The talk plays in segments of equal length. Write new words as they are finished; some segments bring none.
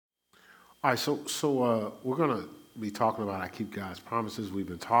All right, so we're gonna be talking about I keep God's promises. We've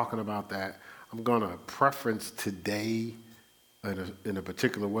been talking about that. I'm gonna preference today in a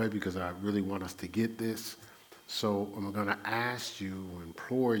particular way because I really want us to get this. So I'm gonna ask you, or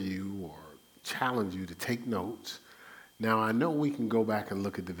implore you, or challenge you to take notes. Now I know we can go back and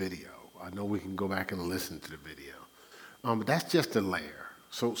look at the video. I know we can go back and listen to the video. But that's just a layer.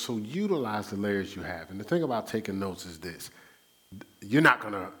 So utilize the layers you have. And the thing about taking notes is this: you're not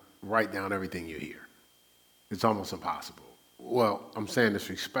gonna write down everything you hear. It's almost impossible. Well, I'm saying this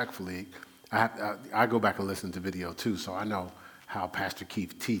respectfully. I go back and listen to video too, so I know how Pastor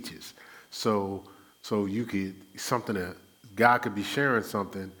Keith teaches. So you could something that God could be sharing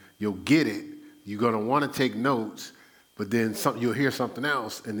something, you'll get it. You're gonna want to take notes, but then you'll hear something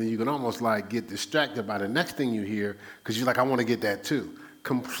else, and then you can almost like get distracted by the next thing you hear because you're like, I want to get that too.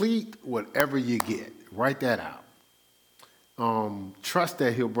 Complete whatever you get. Write that out. Trust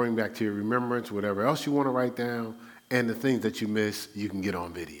that he'll bring back to your remembrance whatever else you want to write down, and the things that you miss, you can get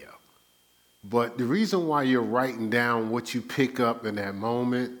on video. But the reason why you're writing down what you pick up in that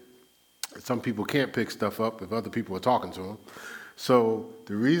moment, some people can't pick stuff up if other people are talking to them. So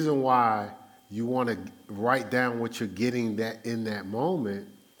the reason why you want to write down what you're getting that in that moment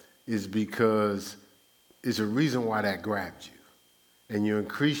is because it's a reason why that grabbed you. And you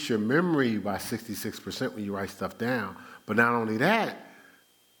increase your memory by 66% when you write stuff down. But not only that,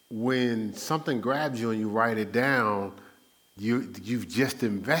 when something grabs you and you write it down, you've just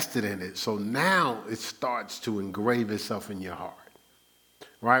invested in it. So now it starts to engrave itself in your heart.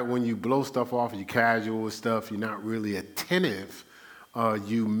 Right? When you blow stuff off, you're casual with stuff, you're not really attentive,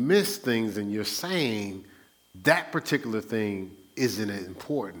 you miss things and you're saying that particular thing isn't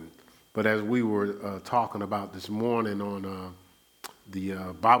important. But as we were talking about this morning on the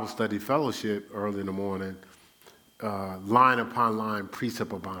Bible study fellowship early in the morning, line upon line,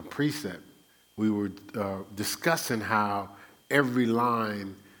 precept upon precept, we were discussing how every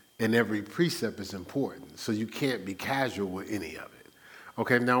line and every precept is important. So you can't be casual with any of it.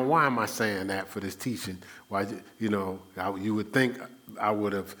 Okay, now why am I saying that for this teaching? Why, you would think I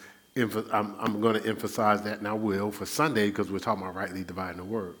would have, I'm going to emphasize that, and I will for Sunday because we're talking about rightly dividing the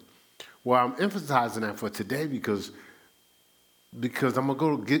word. Well, I'm emphasizing that for today because I'm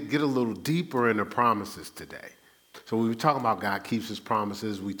going to get a little deeper into promises today. So we were talking about God keeps his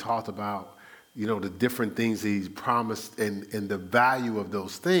promises. We talked about, the different things he's promised and the value of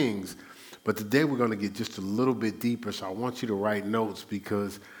those things. But today we're going to get just a little bit deeper. So I want you to write notes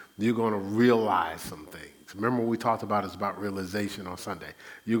because you're going to realize some things. Remember what we talked about is about realization on Sunday.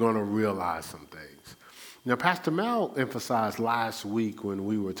 You're going to realize some things. Now, Pastor Mel emphasized last week when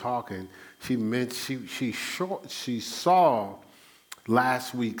we were talking, she saw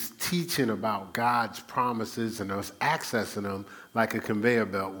last week's teaching about God's promises and us accessing them like a conveyor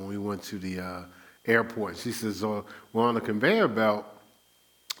belt when we went to the airport. She says, well, on the conveyor belt,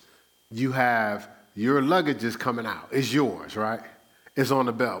 you have your luggage is coming out. It's yours, right? It's on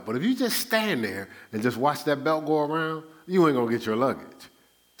the belt. But if you just stand there and just watch that belt go around, you ain't going to get your luggage.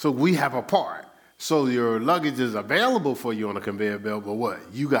 So we have a part. So your luggage is available for you on a conveyor belt, but what?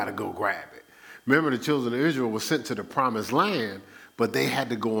 You got to go grab it. Remember, the children of Israel were sent to the promised land, but they had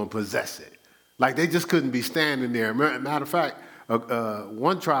to go and possess it. Like they just couldn't be standing there. Matter of fact,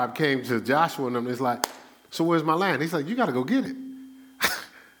 one tribe came to Joshua and them. It's like, so where's my land? He's like, you got to go get it.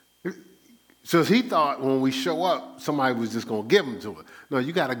 So he thought when we show up, somebody was just going to give them to it. No,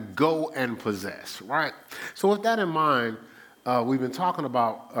 you got to go and possess, right? So with that in mind, we've been talking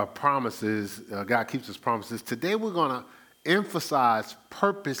about promises. God keeps his promises. Today we're going to emphasize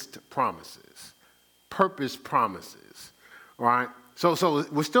purposed promises. Purposed promises, right? So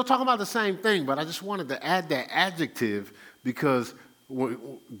we're still talking about the same thing, but I just wanted to add that adjective because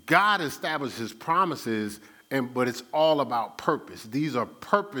God established his promises, but it's all about purpose. These are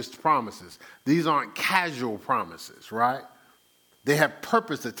purposed promises. These aren't casual promises, right? They have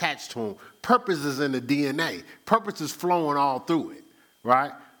purpose attached to them. Purpose is in the DNA. Purpose is flowing all through it,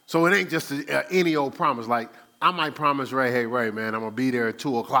 right? So it ain't just any old promise. Like I might promise Ray, hey, Ray, man, I'm going to be there at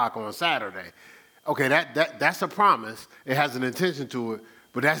 2 o'clock on Saturday. Okay, that's a promise. It has an intention to it,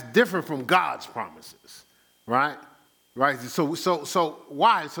 but that's different from God's promises, right? Right. So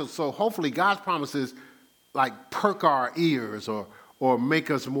why? So hopefully God's promises like perk our ears or make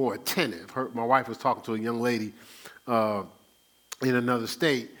us more attentive. My wife was talking to a young lady in another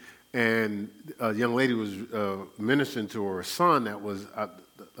state, and a young lady was ministering to her son that was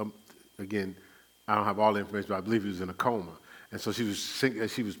again, I don't have all the information, but I believe he was in a coma. And so she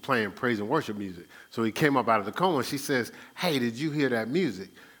was playing praise and worship music. So he came up out of the coma and she says, hey, did you hear that music?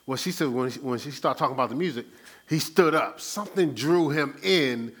 Well, she said when she started talking about the music, he stood up. Something drew him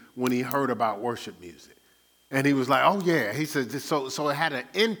in when he heard about worship music. And he was like, oh, yeah. He said, so it had an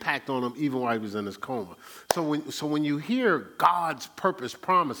impact on him even while he was in his coma. So when you hear God's purpose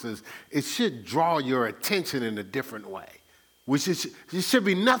promises, it should draw your attention in a different way. Which is, there should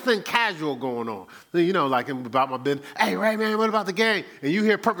be nothing casual going on. You know, like about my business. Hey, Ray, man, what about the game? And you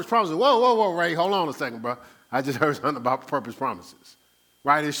hear purpose promises. Whoa, Ray, hold on a second, bro. I just heard something about purpose promises.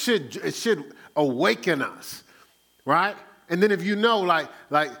 Right? It should awaken us. Right? And then if you know,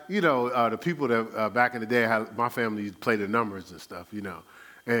 the people that back in the day, my family used to play the numbers and stuff, you know.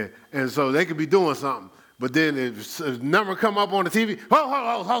 And so they could be doing something. But then if a number come up on the TV,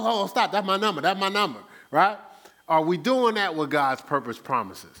 hold, stop, that's my number, right? Are we doing that with God's purpose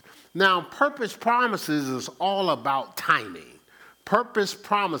promises? Now, purpose promises is all about timing. Purpose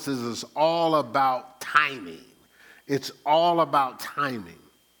promises is all about timing. It's all about timing.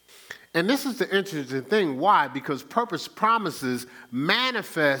 And this is the interesting thing. Why? Because purpose promises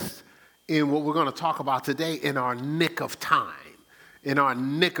manifest in what we're going to talk about today in our nick of time. In our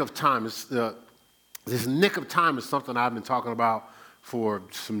nick of time. This nick of time is something I've been talking about for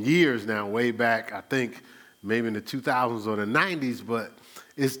some years now, way back, I think, maybe in the 2000s or the 90s, but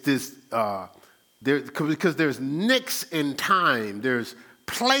it's this, because there's nicks in time, there's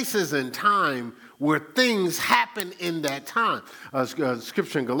places in time where things happen in that time.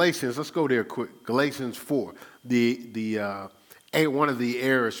 Scripture in Galatians, let's go there quick. Galatians 4, one of the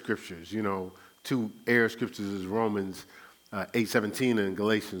error scriptures, you know, two error scriptures is Romans 8:17 and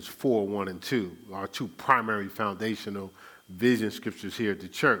Galatians 4:1 and 2, our two primary foundational vision scriptures here at the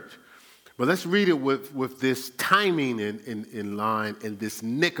church. But let's read it with this timing in line and this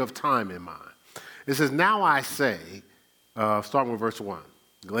nick of time in mind. It says, now I say, starting with verse 1,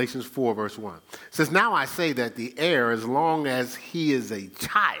 Galatians 4, verse 1. It says, now I say that the heir, as long as he is a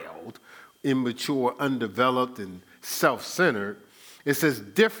child, immature, undeveloped, and self-centered, it says,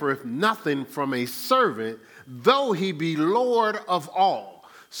 differeth nothing from a servant, though he be Lord of all.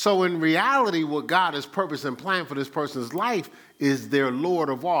 So in reality, what God has purposed and planned for this person's life is they're Lord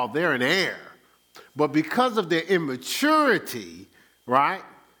of all. They're an heir. But because of their immaturity, right,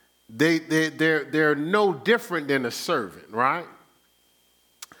 they're no different than a servant, right?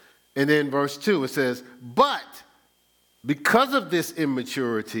 And then verse 2, it says, but because of this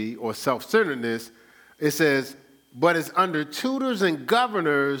immaturity or self-centeredness, it says, but it's under tutors and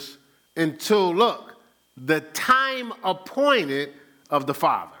governors until, look, the time appointed of the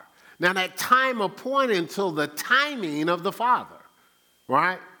Father. Now, that time appointed until the timing of the Father,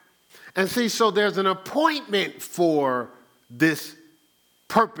 right? And see, so there's an appointment for this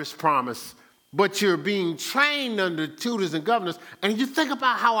purpose promise, but you're being trained under tutors and governors. And you think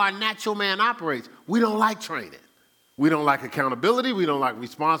about how our natural man operates. We don't like training. We don't like accountability. We don't like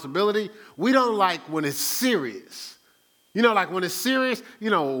responsibility. We don't like when it's serious. You know, like when it's serious, you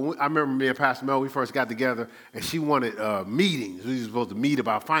know, I remember me and Pastor Mel, we first got together, and she wanted meetings. We were supposed to meet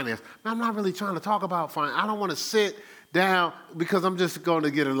about finance. Now, I'm not really trying to talk about finance. I don't want to sit down because I'm just going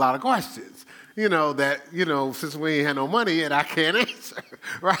to get a lot of questions, you know, that, you know, since we ain't had no money and I can't answer,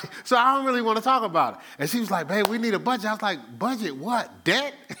 right? So I don't really want to talk about it. And she was like, babe, we need a budget. I was like, budget what?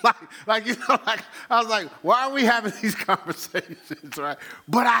 Debt? like you know, like I was like, why are we having these conversations, right?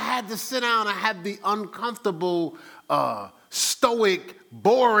 But I had to sit down and have the uncomfortable, stoic,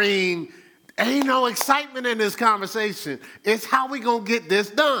 boring, ain't no excitement in this conversation. It's how we going to get this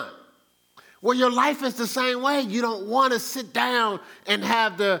done. Well, your life is the same way. You don't want to sit down and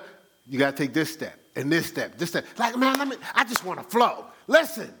have you got to take this step and this step, this step. Like, man, I just want to flow.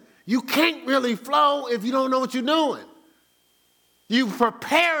 Listen, you can't really flow if you don't know what you're doing. You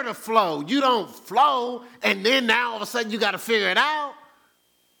prepare to flow. You don't flow, and then now all of a sudden you got to figure it out.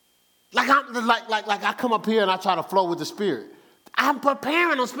 Like I come up here and I try to flow with the Spirit. I'm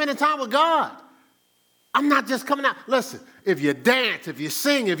preparing. I'm spending time with God. I'm not just coming out. Listen, if you dance, if you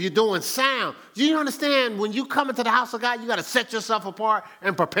sing, if you're doing sound, do you understand when you come into the house of God, you got to set yourself apart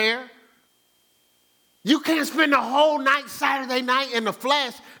and prepare? You can't spend the whole night, Saturday night, in the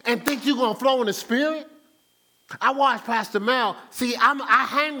flesh and think you're going to flow in the Spirit. I watch Pastor Mel. See, I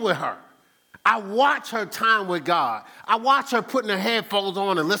hang with her. I watch her time with God. I watch her putting her headphones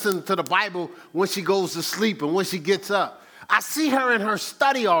on and listening to the Bible when she goes to sleep and when she gets up. I see her in her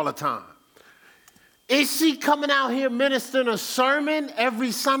study all the time. Is she coming out here ministering a sermon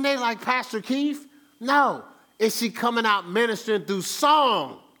every Sunday like Pastor Keith? No. Is she coming out ministering through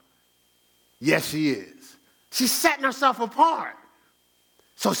song? Yes, she is. She's setting herself apart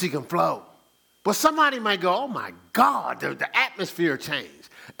so she can flow. But somebody might go, oh my God, the atmosphere changed,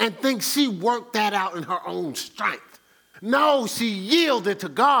 and think she worked that out in her own strength. No, she yielded to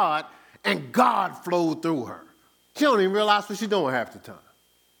God, and God flowed through her. She don't even realize what she's doing half the time.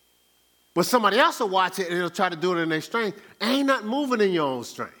 But somebody else will watch it and they'll try to do it in their strength. Ain't nothing moving in your own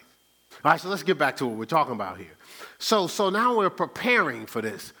strength. All right, so let's get back to what we're talking about here. So now we're preparing for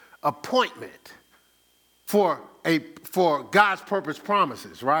this appointment for God's purpose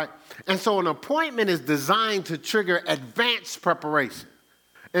promises, right? And so an appointment is designed to trigger advanced preparation.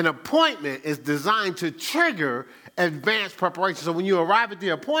 An appointment is designed to trigger advanced preparation. So when you arrive at the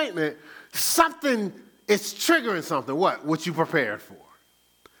appointment, it's triggering something. What you prepared for.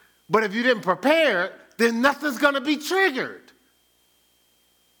 But if you didn't prepare, then nothing's going to be triggered.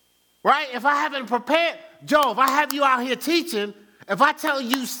 Right? If I haven't prepared, Joe, if I have you out here teaching, if I tell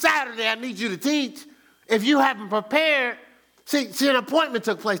you Saturday I need you to teach, if you haven't prepared, see, an appointment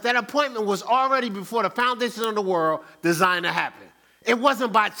took place. That appointment was already before the foundation of the world designed to happen. It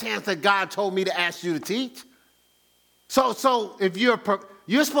wasn't by chance that God told me to ask you to teach. So if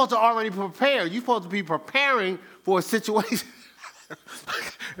you're supposed to already prepare, you're supposed to be preparing for a situation.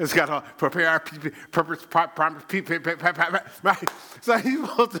 It's got to prepare our purpose, right? So you're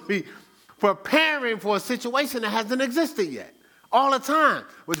supposed to be preparing for a situation that hasn't existed yet all the time.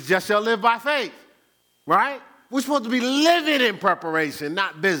 Which just shall live by faith, right? We're supposed to be living in preparation,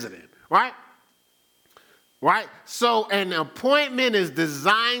 not visiting, right? Right? So an appointment is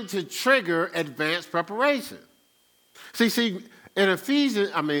designed to trigger advanced preparation. See, in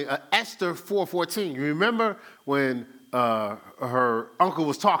Esther 4:14, you remember when her uncle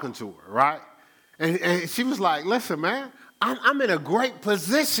was talking to her, right? And she was like, listen, man, I'm in a great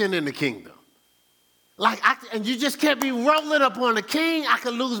position in the kingdom. And you just can't be rolling up on the king. I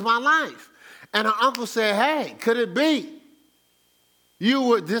could lose my life. And her uncle said, hey, could it be? You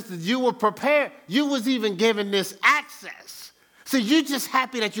were prepared. You was even given this access. See, you're just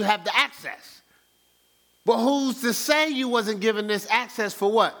happy that you have the access. But who's to say you wasn't given this access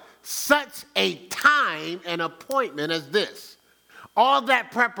for what? Such a time and appointment as this. All that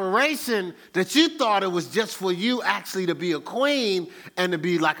preparation that you thought it was just for you actually to be a queen and to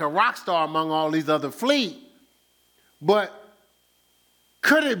be like a rock star among all these other fleet. But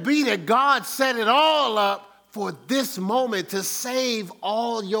could it be that God set it all up for this moment to save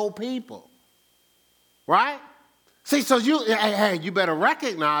all your people? Right? See, so you better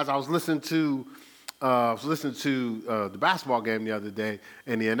recognize, I was listening to the basketball game the other day,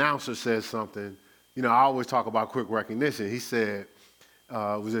 and the announcer said something. You know, I always talk about quick recognition. He said, it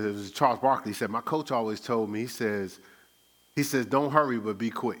was Charles Barkley. He said, my coach always told me, he says, don't hurry, but be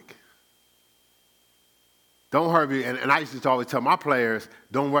quick. Don't hurry. And I used to always tell my players,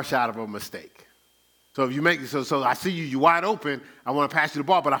 don't rush out of a mistake. So if you make it, so I see you wide open, I want to pass you the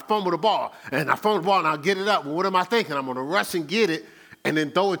ball, but I fumble the ball. And I'll get it up. Well, what am I thinking? I'm going to rush and get it and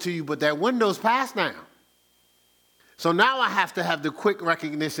then throw it to you, but that window's passed now. So now I have to have the quick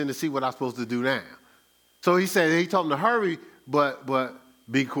recognition to see what I'm supposed to do now. So he told him to hurry, but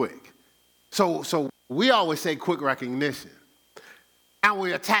be quick. So we always say quick recognition. And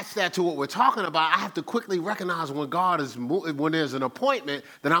we attach that to what we're talking about. I have to quickly recognize when there's an appointment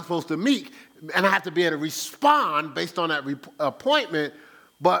that I'm supposed to meet, and I have to be able to respond based on that appointment.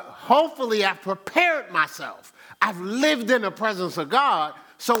 But hopefully I've prepared myself. I've lived in the presence of God,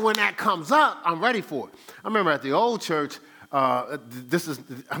 so when that comes up, I'm ready for it. I remember at the old church, for this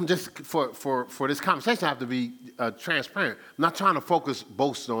conversation, I have to be transparent. I'm not trying to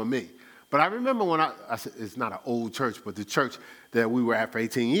boast on me. But I remember when I said, it's not an old church, but the church that we were at for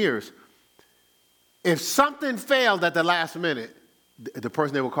 18 years, if something failed at the last minute, the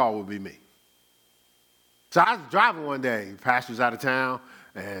person they would call would be me. So I was driving one day, the pastor was out of town,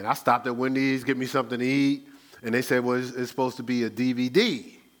 and I stopped at Wendy's, get me something to eat, and they said, well, it's supposed to be a DVD.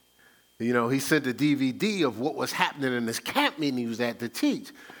 You know, he sent a DVD of what was happening in this camp meeting he was at to teach.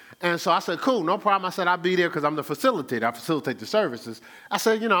 And so I said, cool, no problem. I said, I'll be there because I'm the facilitator. I facilitate the services. I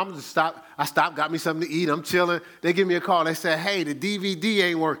said, I'm just stop. I stopped, got me something to eat. I'm chilling. They give me a call. They said, hey, the DVD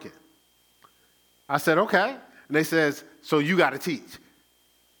ain't working. I said, okay. And they says, so you got to teach.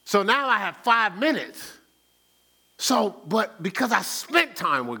 So now I have 5 minutes. But because I spent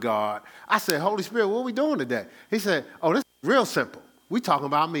time with God, I said, Holy Spirit, what are we doing today? He said, oh, this is real simple. We talking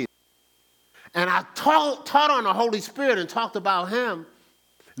about me. And I taught on the Holy Spirit and talked about him.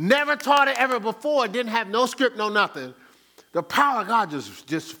 Never taught it ever before. Didn't have no script, no nothing. The power of God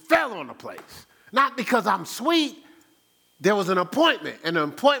just fell on the place. Not because I'm sweet. There was an appointment, and the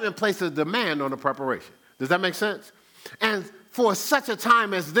appointment placed a demand on the preparation. Does that make sense? And for such a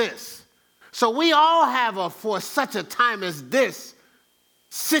time as this. So we all have for such a time as this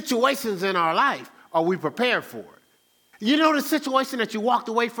situations in our life. Are we prepared for it? You know the situation that you walked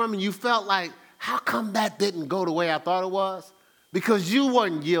away from and you felt like, how come that didn't go the way I thought it was? Because you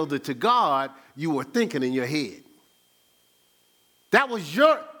weren't yielded to God, you were thinking in your head. That was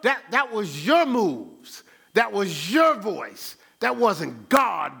your moves. That was your voice. That wasn't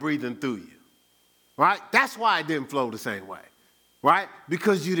God breathing through you. Right? That's why it didn't flow the same way. Right?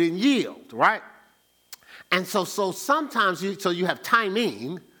 Because you didn't yield, right? And so sometimes you have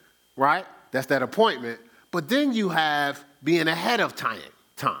timing, right? That's that appointment. But then you have being ahead of time.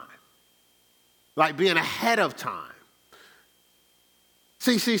 Like being ahead of time.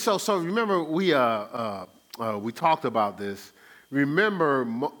 See, so remember we talked about this. Remember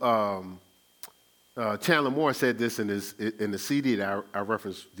Chandler Moore said this in the CD that I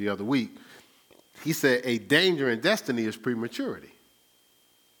referenced the other week. He said, a danger in destiny is prematurity.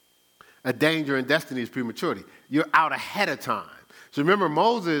 A danger in destiny is prematurity. You're out ahead of time. So remember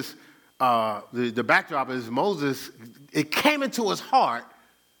Moses, the backdrop is Moses, it came into his heart,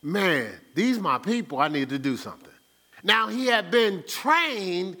 man, these my people, I need to do something. Now he had been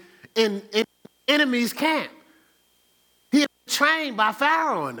trained in enemy's camp. He had been trained by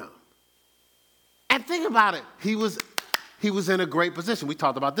Pharaoh and them. And think about it, he was in a great position. We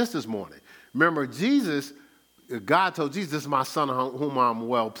talked about this morning. Remember, God told Jesus, this is my son whom I'm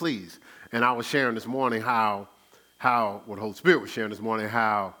well pleased. And I was sharing this morning how the Holy Spirit was sharing this morning,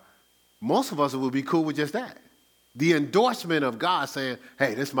 how most of us would be cool with just that. The endorsement of God saying,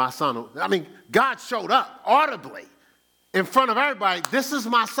 hey, this is my son. I mean, God showed up audibly in front of everybody. This is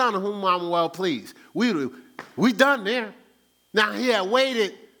my son whom I'm well pleased. We done there. Now, he had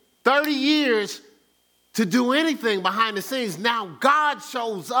waited 30 years to do anything behind the scenes. Now God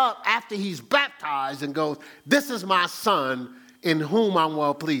shows up after he's baptized and goes, this is my son in whom I'm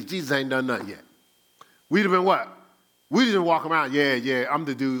well pleased. Jesus ain't done nothing yet. We'd have been what? We didn't walk around, yeah, I'm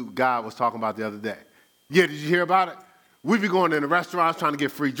the dude God was talking about the other day. Yeah, did you hear about it? We'd be going in the restaurants trying to get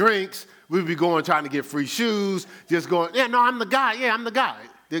free drinks. We'd be going trying to get free shoes. Just going, yeah, no, I'm the guy. Yeah, I'm the guy.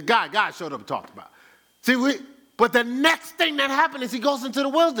 The guy God showed up and talked about. See, but the next thing that happened is he goes into the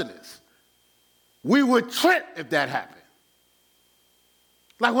wilderness. We would trip if that happened.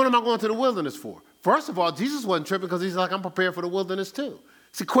 Like, what am I going to the wilderness for? First of all, Jesus wasn't tripping because he's like, I'm prepared for the wilderness too.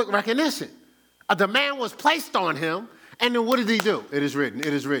 It's a quick recognition. A demand was placed on him, and then what did he do? It is written, it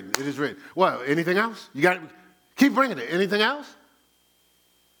is written, it is written. Well, anything else? You got to keep bringing it. Anything else?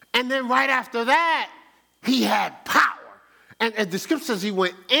 And then right after that, he had power. And the scripture says he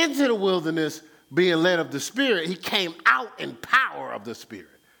went into the wilderness being led of the Spirit. He came out in power of the Spirit.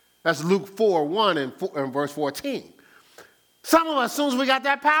 That's Luke 4:1 and verse 14. Some of us, as soon as we got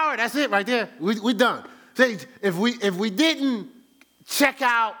that power, that's it right there. We done. See, if we didn't check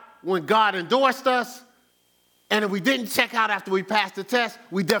out when God endorsed us, and if we didn't check out after we passed the test,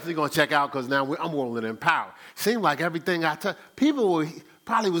 we definitely going to check out because now I'm rolling in power. Seemed like everything I touched, people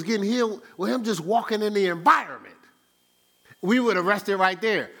probably was getting healed with him just walking in the environment. We would have rested right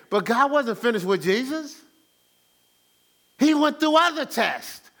there. But God wasn't finished with Jesus. He went through other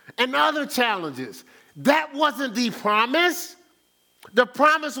tests and other challenges. That wasn't the promise. The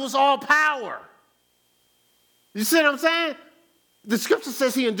promise was all power. You see what I'm saying? The scripture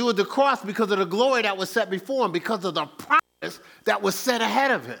says he endured the cross because of the glory that was set before him, because of the promise that was set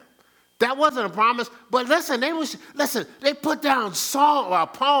ahead of him. That wasn't a promise, but listen, they put down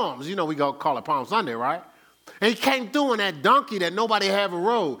palms. You know, we call it Palm Sunday, right? And he came through in that donkey that nobody had ever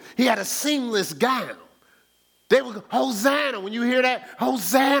rode. He had a seamless gown. They were, Hosanna, when you hear that,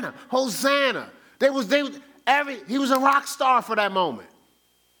 Hosanna, Hosanna. He was a rock star for that moment.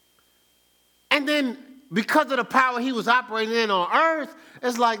 And then because of the power he was operating in on earth,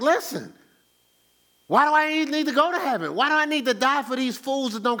 it's like, listen, why do I need to go to heaven? Why do I need to die for these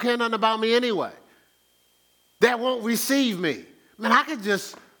fools that don't care nothing about me anyway? That won't receive me. Man, I could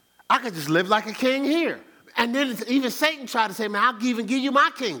just live like a king here. And then even Satan tried to say, man, I'll even give you my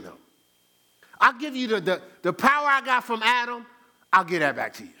kingdom. I'll give you the power I got from Adam. I'll give that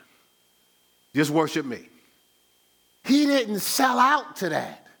back to you. Just worship me. He didn't sell out to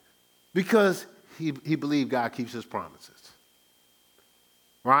that because he believed God keeps his promises.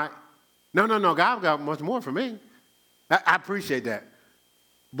 Right? No, God got much more for me. I appreciate that.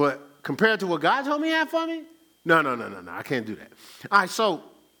 But compared to what God told me he had for me, no, I can't do that. All right, so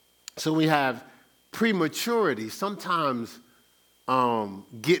we have prematurity, sometimes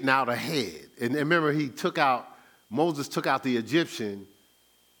getting out ahead. And remember, Moses took out the Egyptian,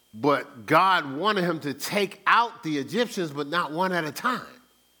 but God wanted him to take out the Egyptians, but not one at a time.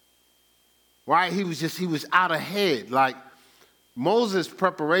 Right? He was out ahead. Like Moses'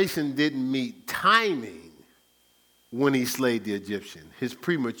 preparation didn't meet timing when he slayed the Egyptian. His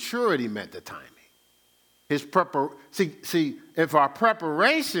prematurity met the timing. If our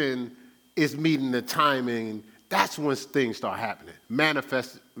preparation is meeting the timing, that's when things start happening.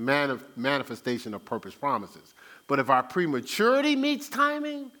 Manifestation of purpose promises. But if our prematurity meets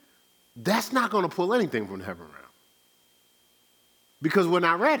timing, that's not going to pull anything from the heaven realm because we're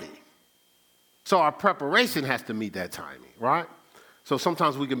not ready. So our preparation has to meet that timing, right? So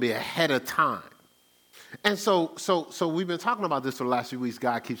sometimes we can be ahead of time. And so we've been talking about this for the last few weeks.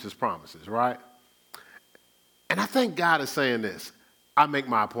 God keeps his promises, right? And I think God is saying this: I make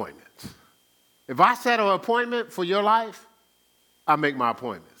my appointments. If I set an appointment for your life, I make my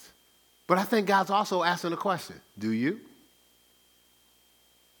appointments. But I think God's also asking a question: do you?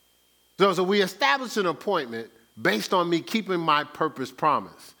 So we establish an appointment based on me keeping my purpose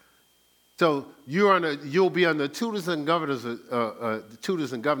promise. So you'll be under tutors and governors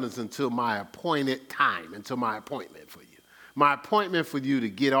until my appointed time, until my appointment for you. My appointment for you to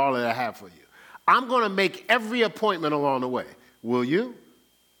get all that I have for you. I'm going to make every appointment along the way. Will you?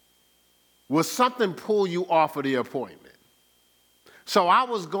 Will something pull you off of the appointment? So I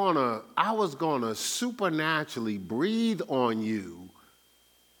was gonna supernaturally breathe on you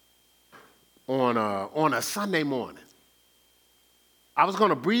on a Sunday morning. I was going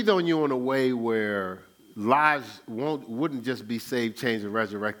to breathe on you in a way where lives wouldn't just be saved, changed, and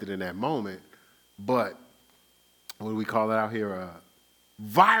resurrected in that moment, but what do we call it out here?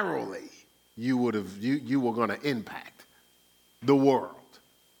 Virally, you were going to impact the world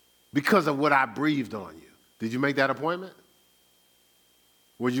because of what I breathed on you. Did you make that appointment?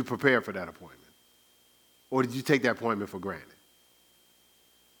 Were you prepared for that appointment? Or did you take that appointment for granted?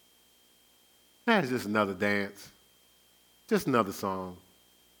 That's just another dance. Just another song.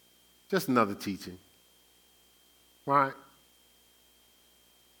 Just another teaching. Right?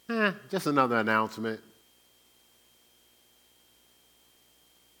 Just another announcement.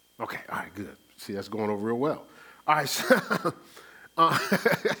 Okay, all right, good. See, that's going over real well. All right, so,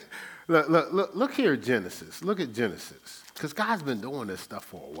 look here at Genesis. Look at Genesis. Because God's been doing this stuff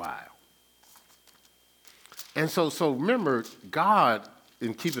for a while. And so remember, God,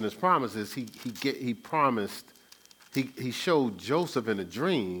 in keeping his promises, he promised, he showed Joseph in a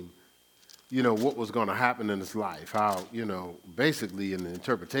dream, what was going to happen in his life. How, basically in the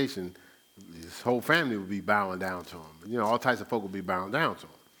interpretation, his whole family would be bowing down to him. All types of folk would be bowing down to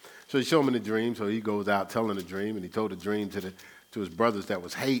him. So he showed him in the dream. So he goes out telling the dream, and he told the dream to his brothers that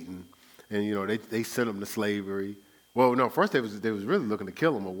was hating, and they sent him to slavery. Well, no, first they was really looking to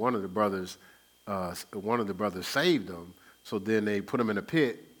kill him, but one of the brothers saved him. So then they put him in a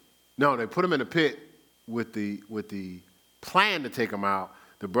pit. No, they put him in a pit with the plan to take him out.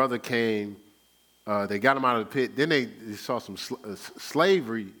 The brother came. They got him out of the pit. Then they saw some slave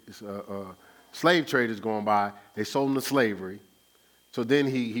traders going by. They sold him to slavery. So then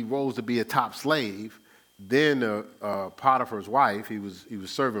he rose to be a top slave. Then Potiphar's wife, he was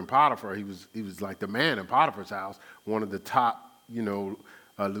serving Potiphar. He was like the man in Potiphar's house, one of the top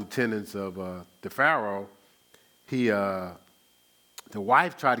lieutenants of the Pharaoh. The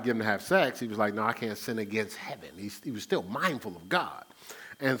wife tried to get him to have sex. He was like, no, I can't sin against heaven. He was still mindful of God.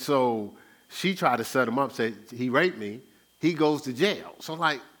 And so she tried to set him up, say, he raped me. He goes to jail. So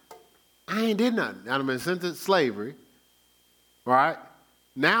I ain't did nothing. I've been sent to slavery, right?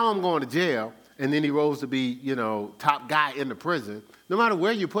 Now I'm going to jail. And then he rose to be, top guy in the prison. No matter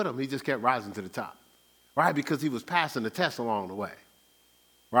where you put him, he just kept rising to the top, right? Because he was passing the test along the way,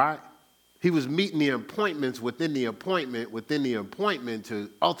 right? He was meeting the appointments within the appointment to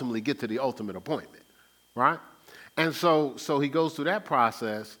ultimately get to the ultimate appointment, right? And so he goes through that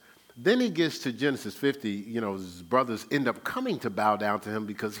process. Then he gets to Genesis 50. His brothers end up coming to bow down to him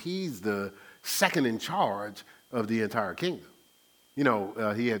because he's the second in charge of the entire kingdom.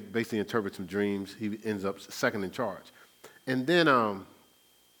 He had basically interpreted some dreams. He ends up second in charge. And then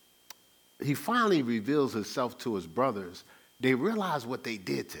he finally reveals himself to his brothers. They realize what they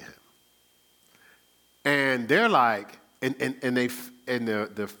did to him. And they're like,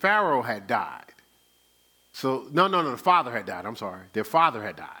 the Pharaoh had died. So, no, the father had died. I'm sorry. Their father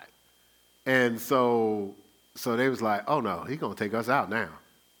had died. And so they was like, oh no, he's going to take us out now.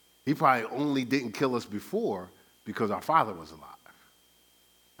 He probably only didn't kill us before because our father was alive.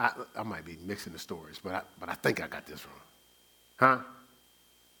 I might be mixing the stories, but I think I got this wrong. Huh?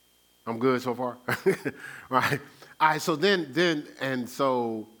 I'm good so far? Right? All right, so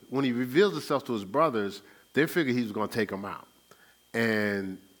so when he reveals himself to his brothers, they figured he was going to take them out.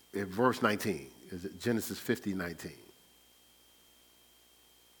 And in verse 19, is it Genesis 50:19?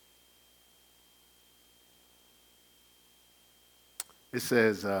 It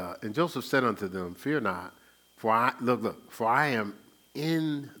says, and Joseph said unto them, fear not, for I am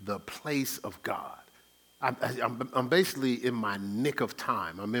in the place of God. I'm basically in my nick of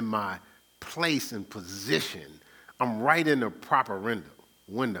time. I'm in my place and position. I'm right in the proper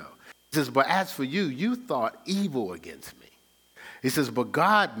window. He says, but as for you, you thought evil against me. He says, but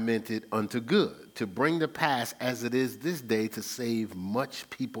God meant it unto good, to bring to pass as it is this day to save much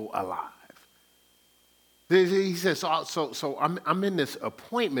people alive. He says, so I'm in this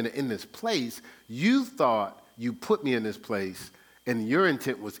appointment, in this place. You thought you put me in this place, and your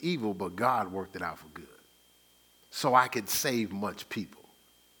intent was evil, but God worked it out for good. So I could save much people.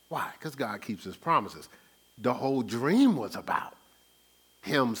 Why? Because God keeps his promises. The whole dream was about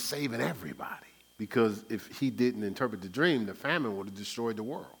him saving everybody. Because if he didn't interpret the dream, the famine would have destroyed the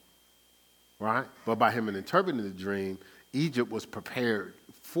world. Right? But by him interpreting the dream, Egypt was prepared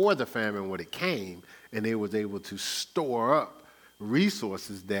for the famine when it came, and they was able to store up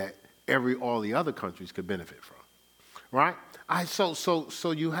resources that all the other countries could benefit from. Right?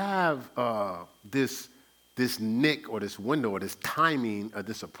 So you have this nick or this window or this timing or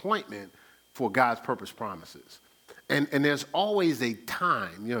this appointment for God's purpose promises. And there's always a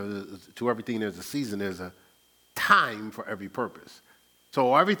time, to everything there's a season, there's a time for every purpose.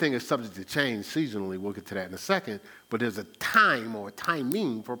 So everything is subject to change seasonally. We'll get to that in a second. But there's a time or a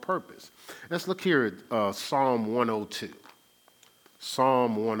timing for purpose. Let's look here at Psalm 102.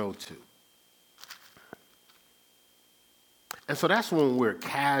 Psalm 102. And so that's when we're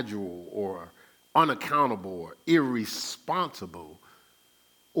casual or unaccountable or irresponsible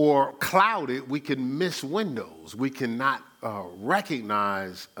or clouded, we can miss windows. We cannot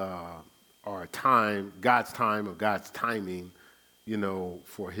recognize our time, God's time or God's timing,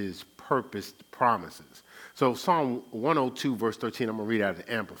 for his purposed promises. So Psalm 102, verse 13, I'm going to read out of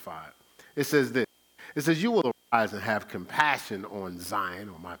the Amplified. It says this. It says, you will arise and have compassion on Zion,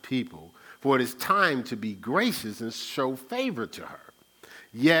 or my people, for it is time to be gracious and show favor to her.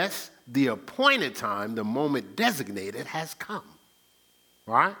 Yes, the appointed time, the moment designated, has come.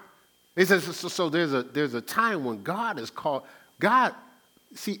 Right? It says, so there's a time when God is called. God,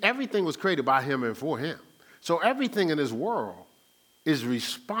 see, everything was created by him and for him. So everything in this world is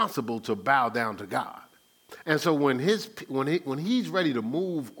responsible to bow down to God. And so when he's ready to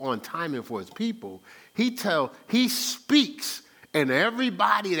move on timing for his people, he speaks, and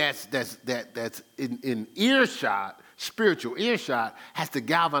everybody that's in earshot, spiritual earshot, has to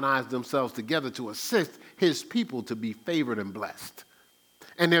galvanize themselves together to assist his people to be favored and blessed.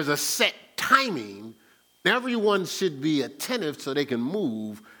 And there's a set timing. Everyone should be attentive so they can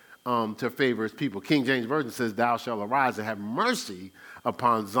move to favor his people. King James Version says, thou shalt arise and have mercy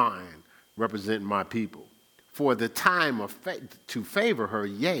upon Zion, representing my people. For the time to favor her,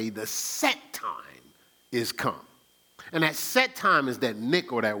 yea, the set time is come. And that set time is that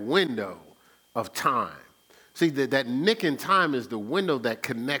nick or that window of time. See, that nick in time is the window that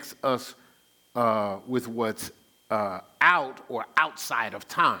connects us with what's out or outside of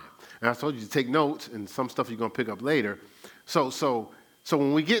time. And I told you to take notes, and some stuff you're going to pick up later. So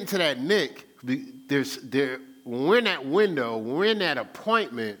when we get into that nick, when we're in that window, when we're in that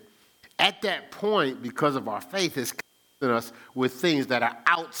appointment, at that point, because of our faith, is connecting us with things that are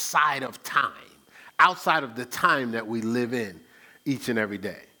outside of time, outside of the time that we live in each and every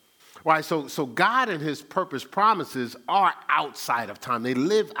day. Right, so God and his purpose promises are outside of time. They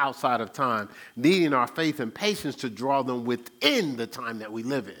live outside of time, needing our faith and patience to draw them within the time that we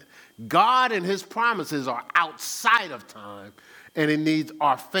live in. God and his promises are outside of time, and it needs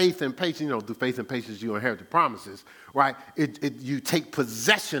our faith and patience. Through faith and patience, you inherit the promises, right? You take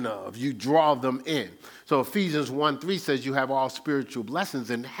possession of, you draw them in. So Ephesians 1:3 says you have all spiritual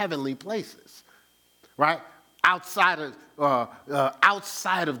blessings in heavenly places, right? Outside of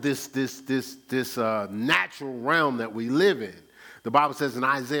this natural realm that we live in. The Bible says in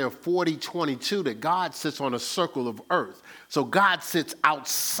Isaiah 40:22 that God sits on a circle of earth. So God sits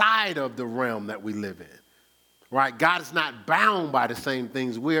outside of the realm that we live in. Right? God is not bound by the same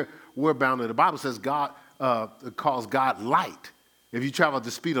things we're bound to. The Bible says God calls God light. If you travel at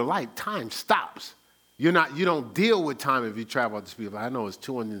the speed of light, time stops. You don't deal with time if you travel at the speed of light. I know it's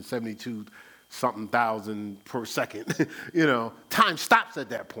 272 something thousand per second. Time stops at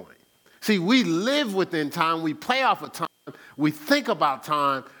that point. See, we live within time. We play off of time. We think about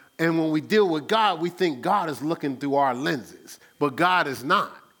time. And when we deal with God, we think God is looking through our lenses. But God is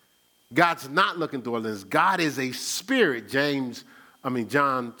not. God's not looking through our lenses. God is a spirit, John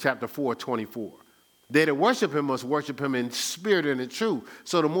chapter 4:24. They that worship him must worship him in spirit and in truth.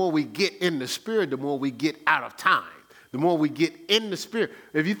 So the more we get in the spirit, the more we get out of time. The more we get in the spirit.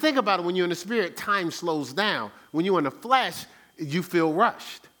 If you think about it, when you're in the spirit, time slows down. When you're in the flesh, you feel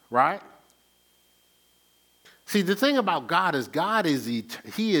rushed, right? See, the thing about God is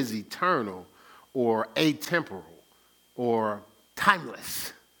he is eternal or atemporal or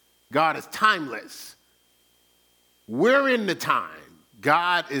timeless. God is timeless. We're in the time.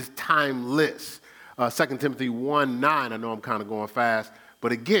 God is timeless. 2 Timothy 1:9, I know I'm kind of going fast,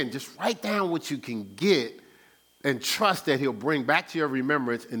 but again, just write down what you can get and trust that he'll bring back to your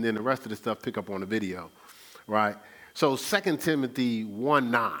remembrance, and then the rest of the stuff pick up on the video, right? So 2 Timothy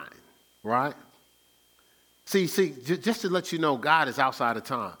 1:9, right? See, just to let you know, God is outside of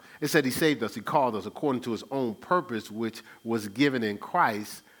time. It said he saved us, he called us according to his own purpose, which was given in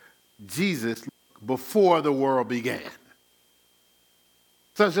Christ Jesus before the world began.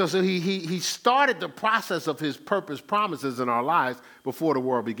 So he started the process of his purpose promises in our lives before the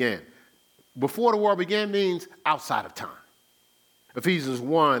world began. Before the world began means outside of time. Ephesians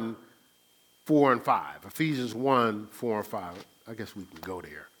 1:4 and 5. Ephesians 1:4 and 5. I guess we can go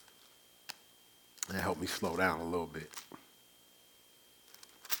there. That helped me slow down a little bit.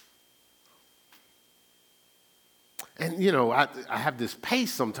 And, you know, I have this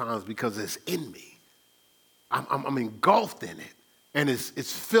pace sometimes because it's in me. I'm engulfed in it, and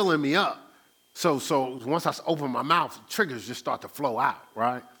it's filling me up. So once I open my mouth, triggers just start to flow out,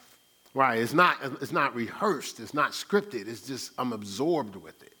 right? Right, it's not rehearsed, it's not scripted, it's just I'm absorbed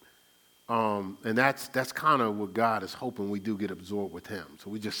with it. And that's kind of what God is hoping we do, get absorbed with him. So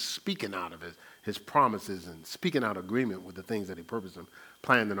we're just speaking out of his promises and speaking out agreement with the things that he purposed and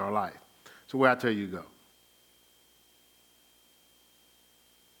planned in our life. So where I tell you to go.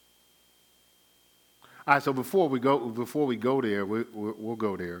 All right, so before we go there, we'll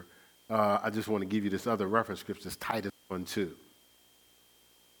go there. I just want to give you this other reference scripture, it's Titus 1:2.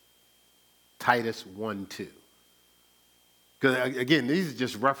 Titus 1:2. Because again, these are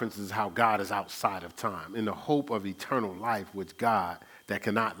just references how God is outside of time, in the hope of eternal life, which God, that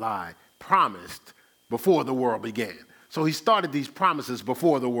cannot lie, promised before the world began. So he started these promises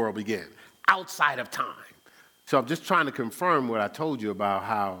before the world began, outside of time. So I'm just trying to confirm what I told you about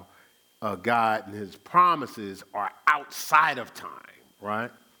how God and his promises are outside of time, right?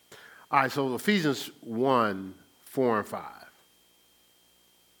 All right, so Ephesians 1:4 and 5.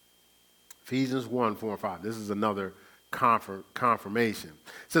 Ephesians 1:4 and 5. This is another confirmation.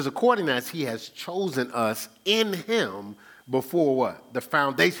 It says, according as he has chosen us in him before what? The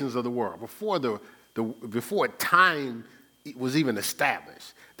foundations of the world. Before time was even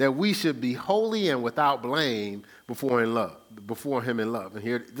established. That we should be holy and without blame before him in love. And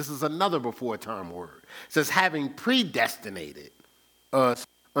here, this is another before time word. It says, having predestinated us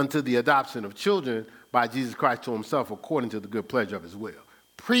unto the adoption of children by Jesus Christ to himself according to the good pleasure of his will.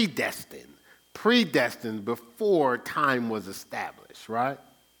 Predestined before time was established, right?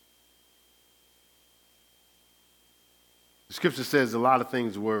 The scripture says a lot of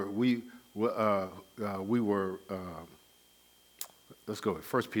things we were, let's go with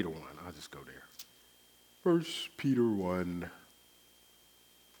 1 Peter 1. I'll just go there. 1 Peter 1.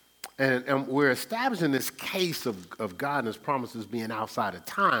 And we're establishing this case of God and his promises being outside of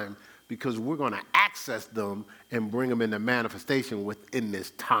time because we're going to access them and bring them into manifestation within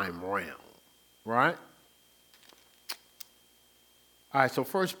this time realm. Right? All right, so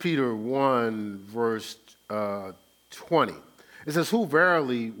 1 Peter 1, verse 20. It says, who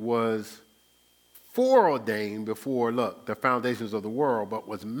verily was foreordained before, the foundations of the world, but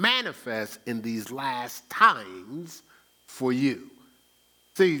was manifest in these last times for you.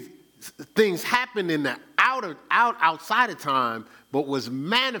 See, things happened in the outside of time, but was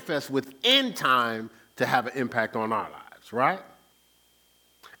manifest within time to have an impact on our lives, right?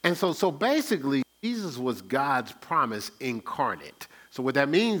 And so basically, Jesus was God's promise incarnate. So what that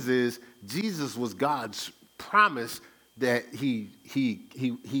means is Jesus was God's promise that he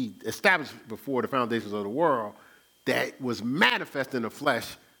established before the foundations of the world that was manifest in the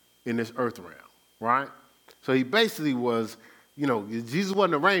flesh in this earth realm, right? So he basically was, Jesus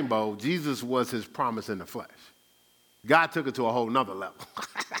wasn't a rainbow. Jesus was his promise in the flesh. God took it to a whole nother level.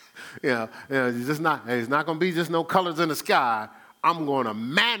 It's not going to be just no colors in the sky. I'm going to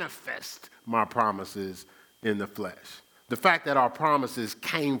manifest my promises in the flesh. The fact that our promises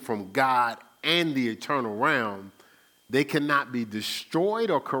came from God and the eternal realm, they cannot be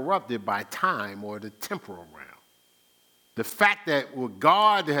destroyed or corrupted by time or the temporal realm. The fact that what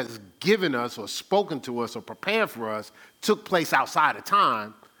God has given us or spoken to us or prepared for us took place outside of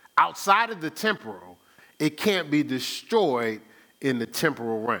time, outside of the temporal, it can't be destroyed in the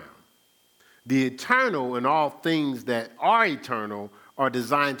temporal realm. The eternal and all things that are eternal are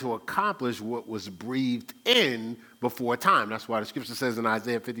designed to accomplish what was breathed in before time. That's why the scripture says in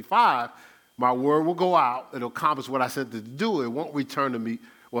Isaiah 55, my word will go out, it'll accomplish what I sent it to do, it won't return to me.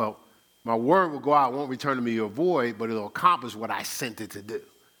 Well, my word will go out, it won't return to me or void, but it'll accomplish what I sent it to do.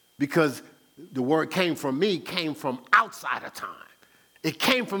 Because the word came from me, came from outside of time. It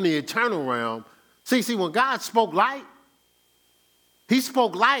came from the eternal realm. See, when God spoke light, He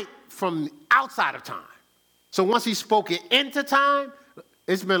spoke light from outside of time. So once he spoke it into time,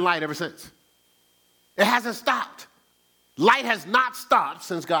 it's been light ever since. It hasn't stopped. Light has not stopped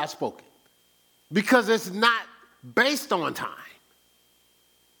since God spoke it because it's not based on time.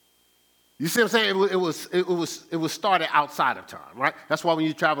 You see what I'm saying? It was started outside of time, right? That's why when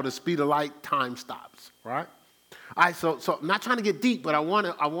you travel the speed of light, time stops, right? All right, so I'm not trying to get deep, but I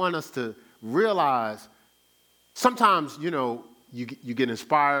want us to realize sometimes, you get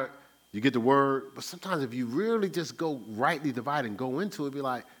inspired, you get the word, but sometimes if you really just go rightly divide and go into it, be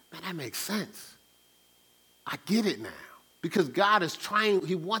like, man, that makes sense. I get it now. Because God is trying,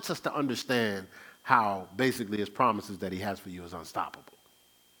 he wants us to understand how basically his promises that he has for you is unstoppable.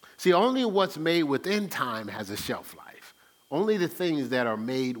 See, only what's made within time has a shelf life. Only the things that are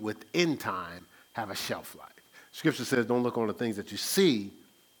made within time have a shelf life. Scripture says, don't look on the things that you see,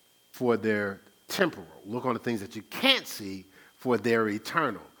 for they're temporal. Look on the things that you can't see, for they're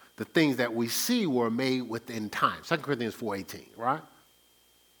eternal. The things that we see were made within time. 2 Corinthians 4:18, right?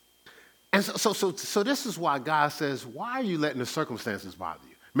 And so this is why God says, why are you letting the circumstances bother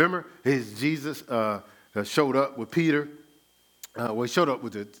you? Remember, Jesus showed up with Peter. He showed up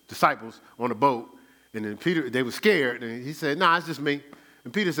with the disciples on a boat. And then Peter, they were scared. And he said, nah, it's just me.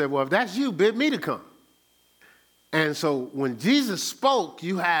 And Peter said, well, if that's you, bid me to come. And so when Jesus spoke,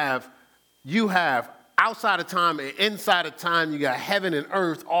 you have outside of time and inside of time, you got heaven and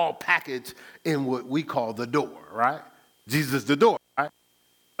earth all packaged in what we call the door, right? Jesus is the door, right?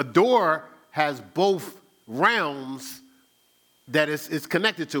 A door has both realms that it's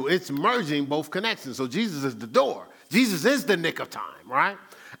connected to. It's merging both connections. So Jesus is the door. Jesus is the nick of time, right?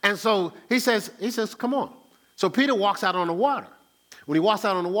 And so he says, come on. So Peter walks out on the water. When he walks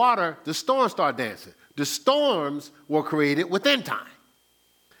out on the water, the storms start dancing. The storms were created within time.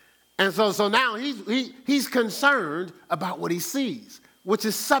 And so now he's concerned about what he sees, which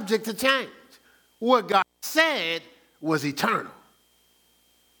is subject to change. What God said was eternal.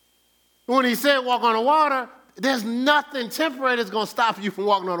 When he said walk on the water, there's nothing temporary that's going to stop you from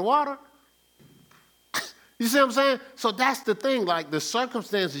walking on the water. You see what I'm saying? So that's the thing. Like the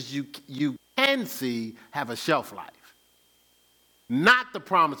circumstances you can see have a shelf life. Not the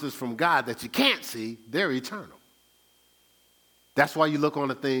promises from God that you can't see, they're eternal. That's why you look on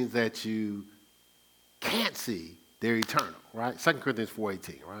the things that you can't see, they're eternal, right? 2 Corinthians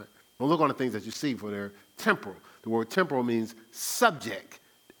 4:18, right? Don't look on the things that you see, for they're temporal. The word temporal means subject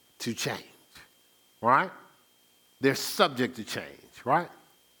to change, right? They're subject to change, right?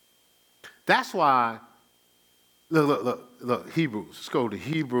 That's why, look, Hebrews. Let's go to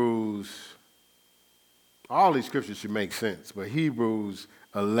Hebrews. All these scriptures should make sense, but Hebrews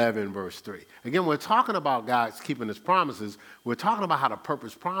 11, verse 3. Again, we're talking about God's keeping his promises. We're talking about how the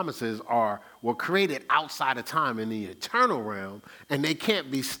purpose promises were created outside of time in the eternal realm, and they can't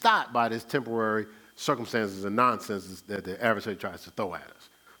be stopped by this temporary circumstances and nonsense that the adversary tries to throw at us.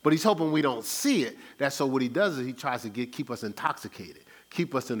 But he's hoping we don't see it. That's so what he does is he tries to keep us intoxicated,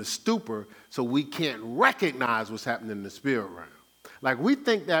 keep us in a stupor so we can't recognize what's happening in the spirit realm. Like we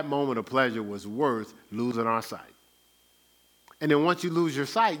think that moment of pleasure was worth losing our sight. And then once you lose your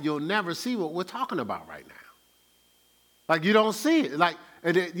sight, you'll never see what we're talking about right now. Like you don't see it. Like,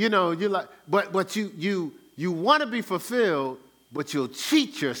 and it, you're like, but you want to be fulfilled, but you'll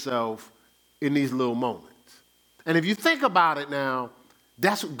cheat yourself in these little moments. And if you think about it now,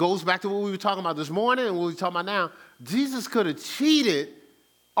 that's what goes back to what we were talking about this morning and what we're talking about now. Jesus could have cheated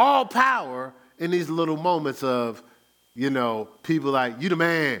all power in these little moments of, people like, you the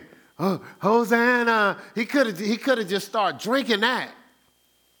man. Oh, Hosanna. He could have just started drinking that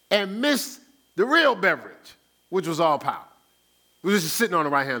and missed the real beverage, which was all power. It was just sitting on the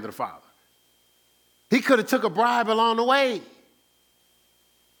right hand of the Father. He could have took a bribe along the way.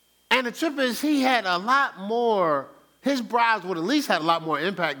 And the trip is he had a lot more, his bribes would at least had a lot more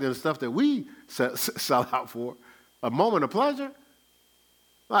impact than the stuff that we sell out for. A moment of pleasure.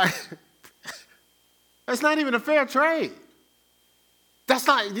 Like, it's not even a fair trade. That's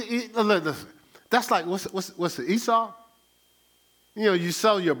like, listen, that's like, what's the Esau? You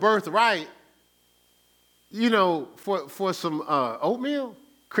sell your birthright, for some oatmeal,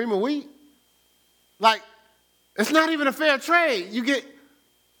 cream of wheat. Like, it's not even a fair trade. You get,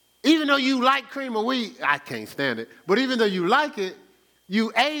 even though you like cream of wheat, I can't stand it, but even though you like it,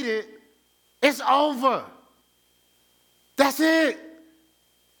 you ate it, it's over. That's it.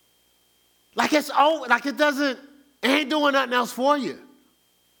 Like it's over, like it ain't doing nothing else for you.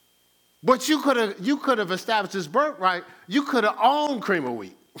 But you could have established this birthright. You could have owned cream of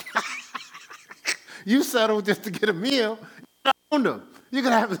wheat. You settled just to get a meal. You owned them. You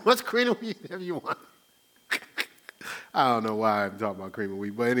could have as much cream of wheat as you want. I don't know why I'm talking about cream of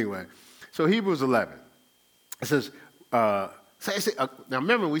wheat, but anyway. So Hebrews 11. It says, now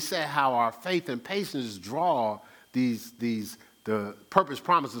remember we said how our faith and patience draw the purpose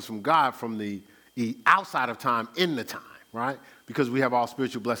promises from God from the outside of time in the time, right? Because we have all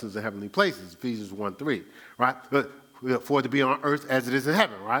spiritual blessings in heavenly places, Ephesians 1:3, right? But for it to be on earth as it is in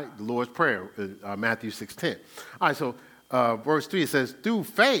heaven, right? The Lord's Prayer, Matthew 6:10. All right, so verse 3, it says, through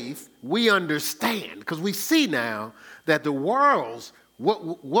faith we understand, because we see now that the worlds,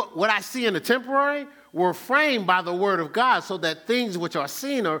 what I see in the temporary, were framed by the word of God, so that things which are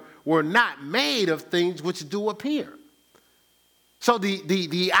seen were not made of things which do appear. So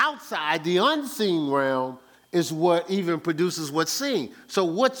the outside, the unseen realm, is what even produces what's seen. So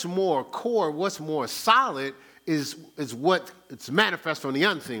what's more core, what's more solid is what it's manifest from the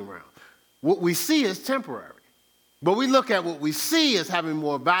unseen realm. What we see is temporary. But we look at what we see as having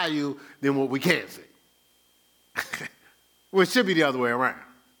more value than what we can't see. Well, it should be the other way around,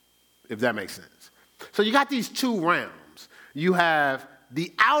 if that makes sense. So you got these two realms. You have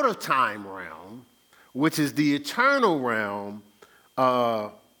the out of time realm, which is the eternal realm, a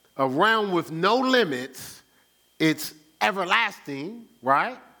realm with no limits. It's everlasting,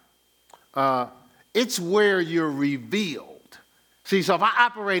 right? It's where you're revealed. See, so if I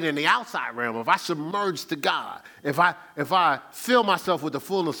operate in the outside realm, if I submerge to God, if I fill myself with the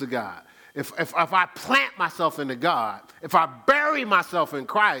fullness of God, if I plant myself into God, if I bury myself in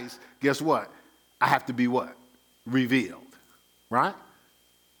Christ, guess what? I have to be what? Revealed, right?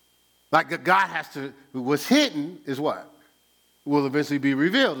 Like God has to, what's hidden is what? Will eventually be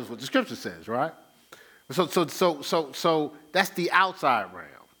revealed, is what the scripture says, right? So that's the outside realm.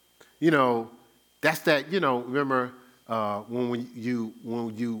 You know, that's that, remember when you're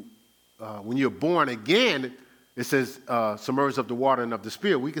born again, it says submerged of the water and of the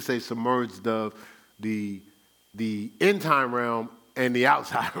spirit. We could say submerged of the end time realm and the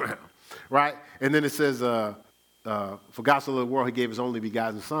outside realm, right? And then it says, for God so loved the world, he gave his only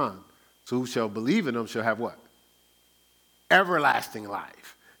begotten son. So who shall believe in him shall have what? Everlasting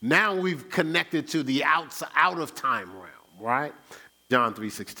life. Now we've connected to the out of time realm, right? John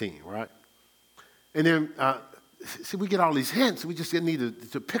 3:16, right? And then, see, we get all these hints. We just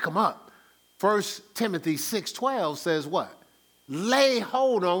need to pick them up. 1 Timothy 6:12 says what? Lay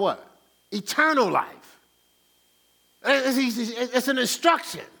hold on what? Eternal life. It's an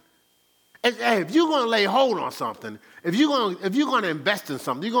instruction. Hey, if you're going to lay hold on something, if you're going to invest in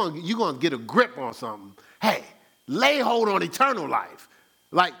something, you're going to get a grip on something, hey, lay hold on eternal life.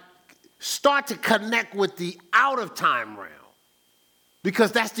 Like, start to connect with the out of time realm,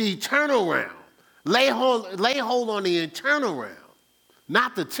 because that's the eternal realm. Lay hold on the eternal realm,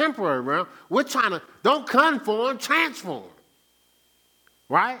 not the temporary realm. We're trying to, don't conform, transform.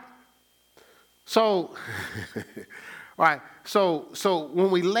 Right? So, right. So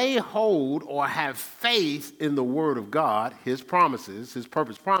when we lay hold or have faith in the word of God, his promises, his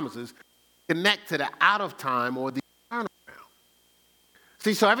purpose promises, connect to the out of time or the eternal realm.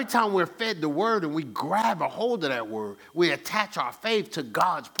 See, so every time we're fed the word and we grab a hold of that word, we attach our faith to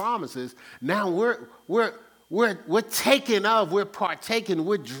God's promises. Now we're taking of, we're partaking,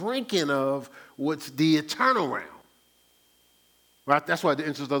 we're drinking of what's the eternal realm. Right? That's why the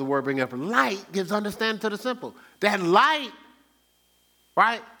interest of the word bringing up light gives understanding to the simple. That light,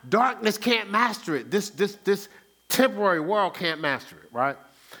 right? Darkness can't master it. This temporary world can't master it, right?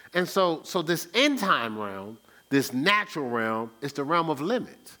 And so this end time realm, this natural realm, is the realm of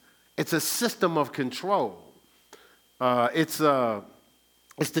limits. It's a system of control. It's the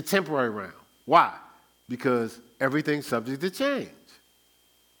temporary realm. Why? Because everything's subject to change.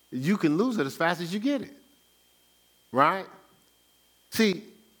 You can lose it as fast as you get it, right? See,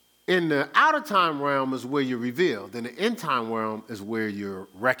 in the outer time realm is where you're revealed. In the end time realm is where you're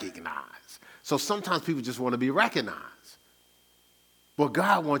recognized. So sometimes people just want to be recognized. But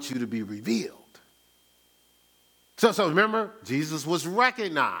God wants you to be revealed. So remember, Jesus was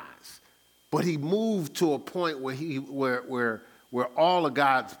recognized, but he moved to a point where all of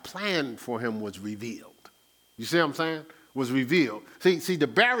God's plan for him was revealed. You see what I'm saying? Was revealed. See, the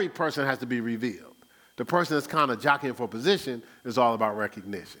buried person has to be revealed. The person that's kind of jockeying for position is all about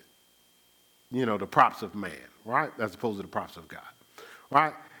recognition. The props of man, right? As opposed to the props of God,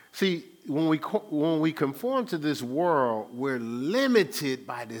 right? See, when we conform to this world, we're limited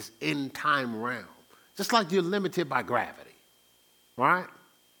by this end time realm. Just like you're limited by gravity, right?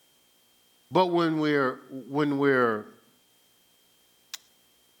 But when we're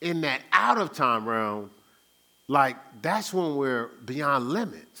in that out of time realm, like that's when we're beyond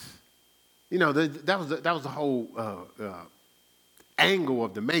limits. That was the whole angle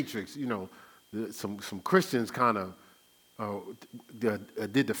of the Matrix. Some Christians kind of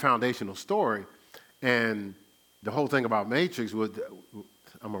did the foundational story, and the whole thing about Matrix was,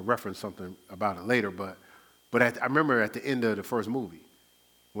 I'm gonna reference something about it later, but I remember at the end of the first movie,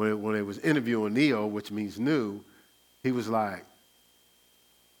 when it was interviewing Neo, which means new, he was like,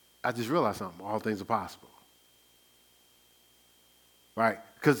 I just realized something, all things are possible. Right?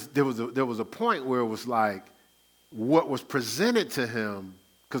 Because there was a point where it was like, what was presented to him,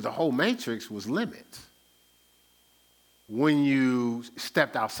 because the whole Matrix was limits. When you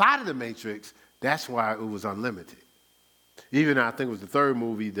stepped outside of the Matrix, that's why it was unlimited. Even I think it was the third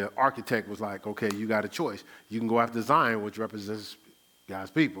movie, the architect was like, okay, you got a choice. You can go after Zion, which represents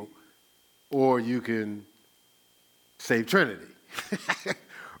God's people, or you can save Trinity,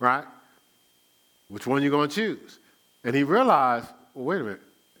 right? Which one you going to choose? And he realized, well, wait a minute,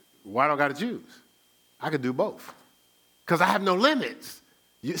 why do I got to choose? I could do both because I have no limits.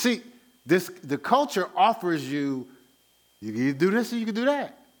 You see, the culture offers you can do this or you can do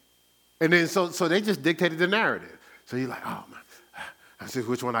that. And then so they just dictated the narrative. So you're like, oh, man, I see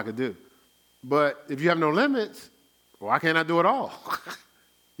which one I could do. But if you have no limits, why can't I do it all?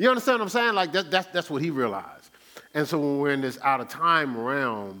 You understand what I'm saying? Like that's what he realized. And so when we're in this out of time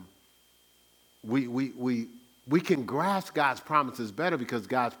realm, we can grasp God's promises better because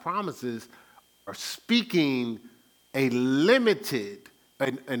God's promises are speaking an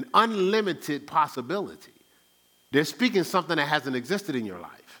unlimited possibility. They're speaking something that hasn't existed in your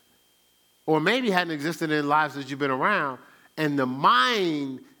life. Or maybe hadn't existed in lives that you've been around. And the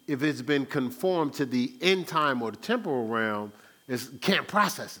mind, if it's been conformed to the end time or the temporal realm, can't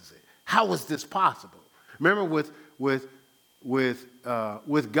process it. How is this possible? Remember, with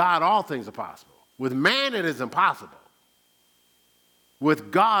God, all things are possible. With man, it is impossible.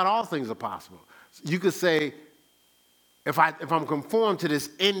 With God, all things are possible. You could say, if I'm conformed to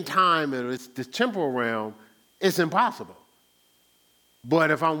this end time and this temporal realm, it's impossible.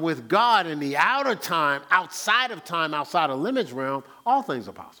 But if I'm with God in the outer time, outside of limits realm, all things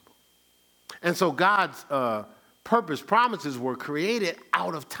are possible. And so God's purpose, promises were created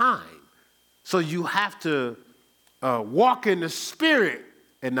out of time. So you have to walk in the spirit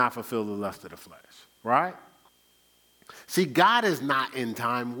and not fulfill the lust of the flesh, right? See, God is not in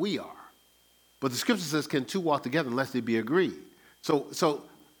time, we are. But the scripture says, can two walk together unless they be agreed? So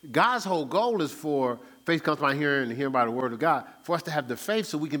God's whole goal is for faith comes by hearing and hearing by the word of God, for us to have the faith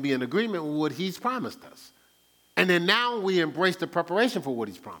so we can be in agreement with what he's promised us. And then now we embrace the preparation for what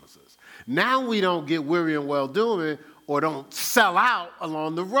he's promised us. Now we don't get weary and well-doing or don't sell out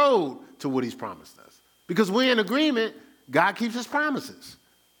along the road to what he's promised us. Because we're in agreement, God keeps his promises.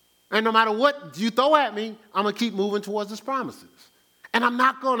 And no matter what you throw at me, I'm going to keep moving towards his promises. And I'm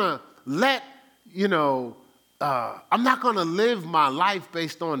not going to I'm not going to live my life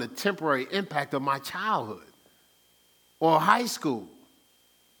based on the temporary impact of my childhood or high school.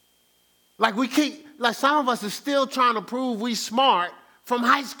 Like some of us are still trying to prove we smart from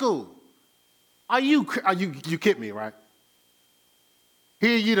high school. You kidding me, right?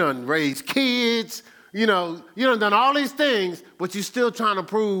 Here you done raised kids, you done all these things, but you still trying to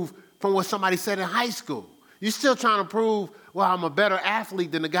prove from what somebody said in high school. You're still trying to prove, well, I'm a better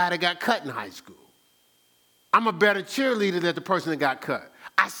athlete than the guy that got cut in high school. I'm a better cheerleader than the person that got cut.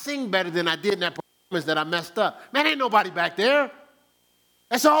 I sing better than I did in that performance that I messed up. Man, ain't nobody back there.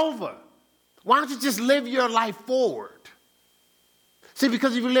 It's over. Why don't you just live your life forward? See,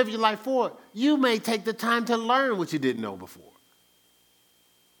 because if you live your life forward, you may take the time to learn what you didn't know before.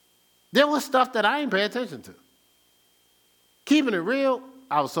 There was stuff that I didn't pay attention to. Keeping it real,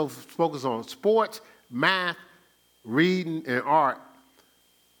 I was so focused on sports, math, reading, and art.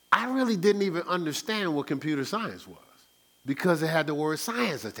 I really didn't even understand what computer science was because it had the word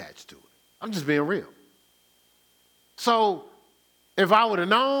science attached to it. I'm just being real. So if I would have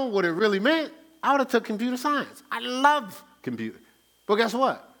known what it really meant, I would have took computer science. I love computer. But guess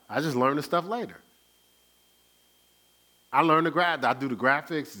what? I just learned the stuff later. I learned I do the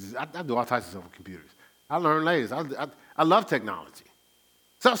graphics. I do all types of stuff with computers. I learned later. I love technology.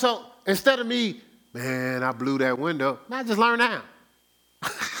 So instead of me, man, I blew that window, man, I just learned now.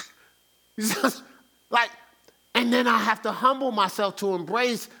 And then I have to humble myself to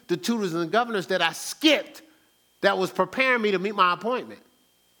embrace the tutors and the governors that I skipped that was preparing me to meet my appointment.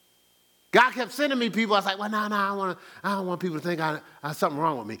 God kept sending me people. I was like, well, no, I don't want people to think I have something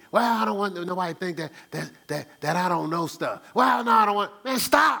wrong with me. Well, I don't want nobody to think that I don't know stuff. Well, no, I don't want, man,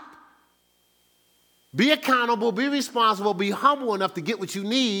 stop. Be accountable, be responsible, be humble enough to get what you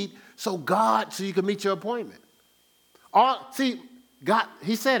need so you can meet your appointment. God,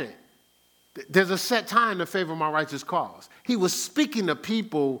 he said it. There's a set time to favor my righteous cause. He was speaking to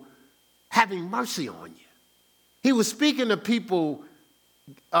people having mercy on you. He was speaking to people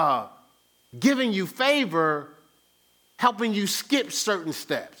giving you favor, helping you skip certain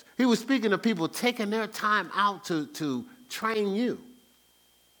steps. He was speaking to people taking their time out to train you.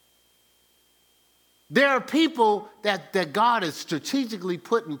 There are people that God has strategically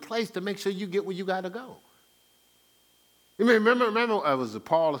put in place to make sure you get where you got to go. You remember it was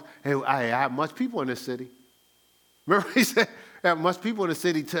Paul, hey, I have much people in this city. Remember he said, I have much people in the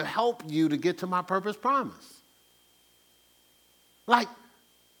city to help you to get to my purpose promise. Like,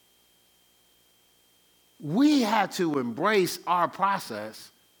 we had to embrace our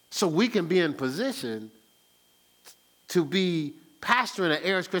process so we can be in position to be pastoring at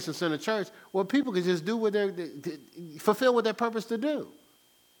Ayers Christian Center Church where people can just do fulfill what they're purpose to do.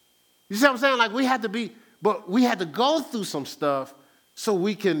 You see what I'm saying? Like we had to go through some stuff so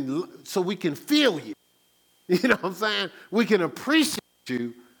we can feel you. You know what I'm saying? We can appreciate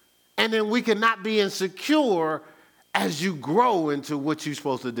you, and then we can not be insecure as you grow into what you're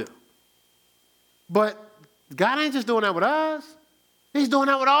supposed to do. But God ain't just doing that with us. He's doing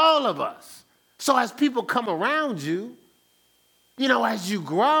that with all of us. So as people come around you, you know, as you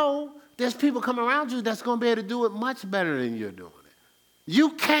grow, there's people come around you that's going to be able to do it much better than you're doing it. You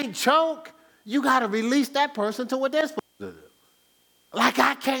can't choke. You got to release that person to what they're supposed to do. Like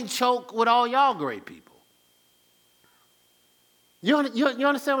I can't choke with all y'all great people. You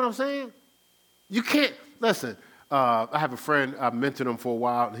understand what I'm saying? You can't. Listen, I have a friend, I mentored him for a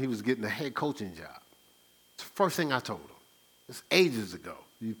while, and he was getting a head coaching job. It's the first thing I told him. It's ages ago.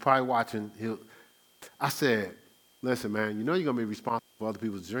 You're probably watching. I said, listen, man, you know you're going to be responsible for other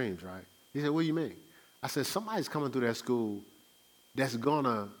people's dreams, right? He said, what do you mean? I said, somebody's coming through that school that's going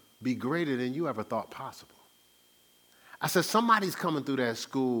to be greater than you ever thought possible. I said, somebody's coming through that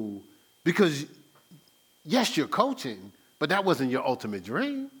school because, yes, you're coaching, but that wasn't your ultimate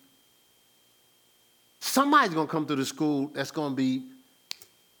dream. Somebody's going to come through the school that's going to be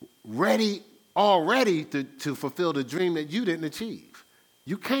ready already to fulfill the dream that you didn't achieve.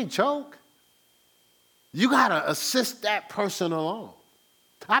 You can't choke. You got to assist that person along.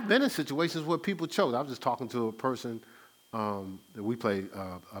 I've been in situations where people choke. I was just talking to a person that we played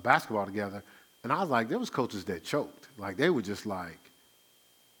basketball together, and I was like, there was coaches that choked. Like, they were just like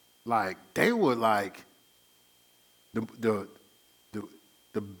they were like, the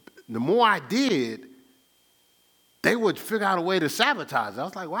more I did, they would figure out a way to sabotage it. I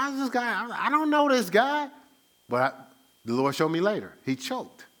was like, why is this guy? I don't know this guy. But the Lord showed me later. He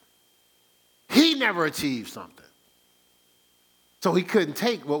choked. He never achieved something. So he couldn't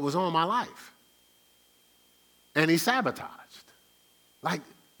take what was on my life. And he sabotaged. Like,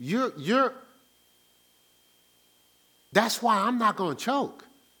 that's why I'm not going to choke.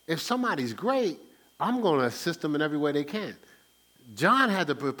 If somebody's great, I'm going to assist them in every way they can. John had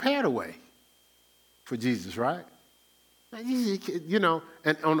to prepare the way for Jesus, right? You know,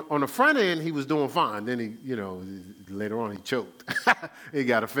 and on the front end, he was doing fine. Then he, you know, later on he choked. He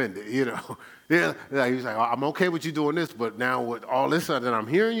got offended, you know. Yeah, he was like, I'm okay with you doing this, but now with all this that I'm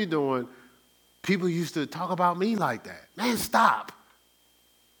hearing you doing, people used to talk about me like that. Man, stop.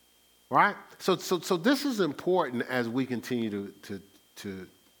 Right? So this is important as we continue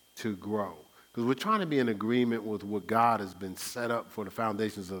to grow. Because we're trying to be in agreement with what God has been set up for the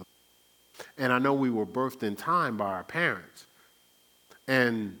foundations of. And I know we were birthed in time by our parents.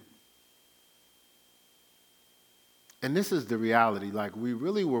 And this is the reality. Like, we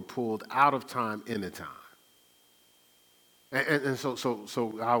really were pulled out of time into time. And so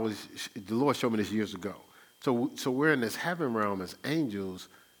the Lord showed me this years ago. So we're in this heaven realm as angels,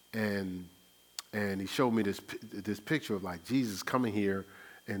 and he showed me this picture of like Jesus coming here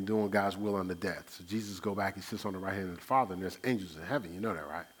and doing God's will unto death. So Jesus go back, he sits on the right hand of the Father, and there's angels in heaven. You know that,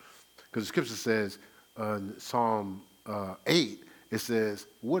 right? Because the scripture says, Psalm 8, it says,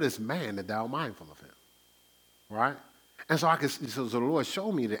 what is man that thou art mindful of him? Right? And so so the Lord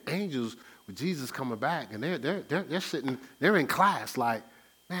showed me the angels with Jesus coming back, and they're sitting, they're in class like,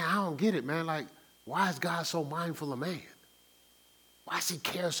 man, I don't get it, man. Like, why is God so mindful of man? Why does he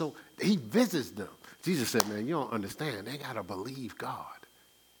care so? He visits them. Jesus said, man, you don't understand. They got to believe God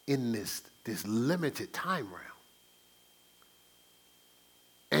in this limited time realm.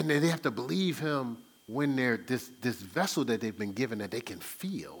 And then they have to believe him when they're this vessel that they've been given that they can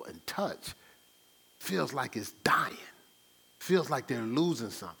feel and touch feels like it's dying, feels like they're losing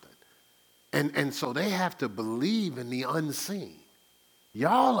something. And so they have to believe in the unseen.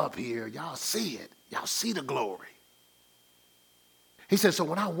 Y'all up here, y'all see it. Y'all see the glory. He said, so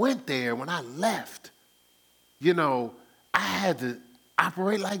when I went there, when I left, you know, I had to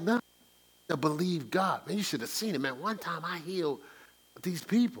operate like that to believe God. Man, you should have seen it, man. One time I healed these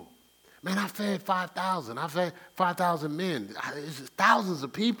people. Man, I fed 5,000. I fed 5,000 men. It's thousands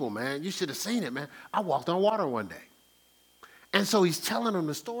of people, man. You should have seen it, man. I walked on water one day. And so he's telling them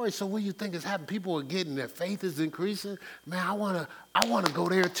the story. So what do you think is happening? People are getting, their faith is increasing. Man, I want to go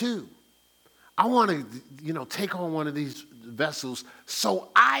there too. I want to, take on one of these vessels so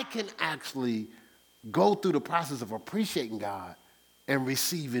I can actually go through the process of appreciating God and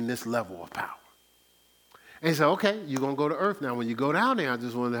receiving this level of power. And he said, okay, you're going to go to earth now. When you go down there, I'm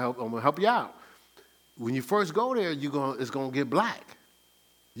going to help you out. When you first go there, it's going to get black.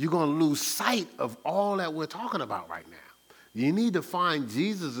 You're going to lose sight of all that we're talking about right now. You need to find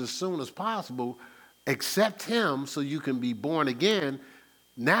Jesus as soon as possible, accept him so you can be born again.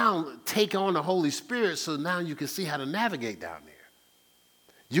 Now take on the Holy Spirit so now you can see how to navigate down there.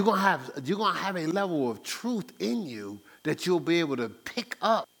 You're going to have a level of truth in you that you'll be able to pick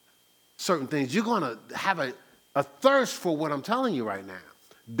up certain things. You're going to have a thirst for what I'm telling you right now.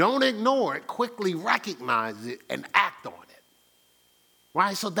 Don't ignore it. Quickly recognize it and act on it.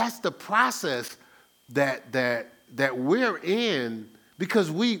 Right? So that's the process that we're in, because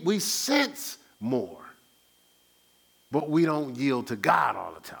we sense more, but we don't yield to God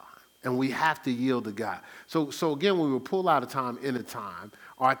all the time. And we have to yield to God. So again, we will pull out of time into time.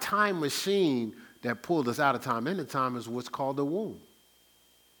 Our time machine that pulled us out of time into time is what's called the womb.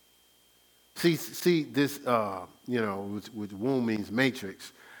 See this, which womb means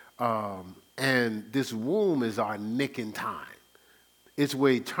matrix. And this womb is our nick in time. It's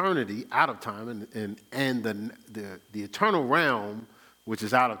where eternity, out of time, and the eternal realm, which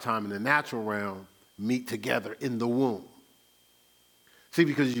is out of time, and the natural realm meet together in the womb. See,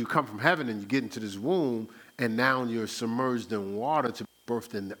 because you come from heaven and you get into this womb, and now you're submerged in water to be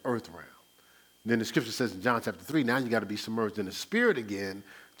birthed in the earth realm. And then the scripture says in John chapter 3, now you got to be submerged in the spirit again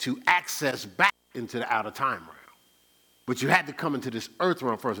to access back into the outer time realm. But you had to come into this earth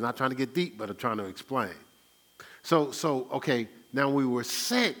realm first. I'm not trying to get deep, but I'm trying to explain. So okay, now we were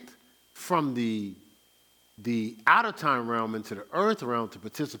sent from the outer time realm into the earth realm to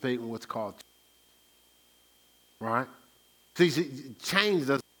participate in what's called, right? See, change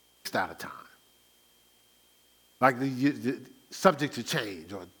doesn't exist out of time. Like the subject to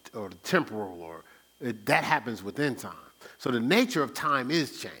change or the temporal, that happens within time. So the nature of time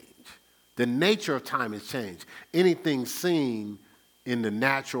is change. The nature of time is change. Anything seen in the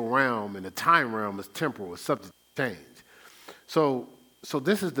natural realm, in the time realm, is temporal, is subject to change. So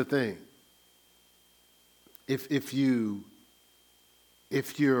this is the thing. If you're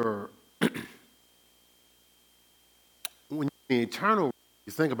when you're eternal,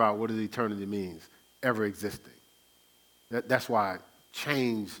 you think about what does eternity means? Ever existing. That's why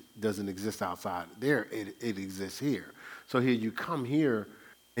change doesn't exist outside there. It exists here. So here you come here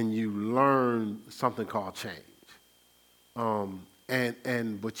and you learn something called change.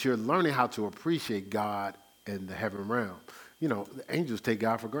 But you're learning how to appreciate God in the heaven realm. The angels take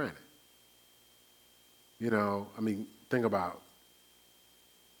God for granted. Think about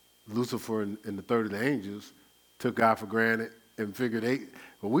Lucifer and the third of the angels took God for granted and figured,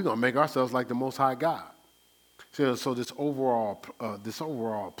 we're going to make ourselves like the Most High God. So this overall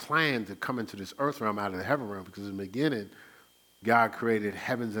plan to come into this earth realm out of the heaven realm, because in the beginning, God created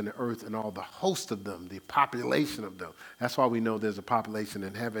heavens and the earth and all the host of them, the population of them. That's why we know there's a population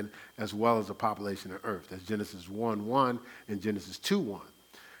in heaven as well as a population on earth. That's Genesis 1:1 and Genesis 2:1.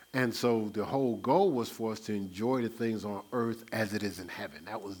 And so the whole goal was for us to enjoy the things on earth as it is in heaven.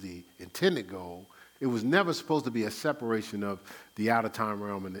 That was the intended goal. It was never supposed to be a separation of the outer time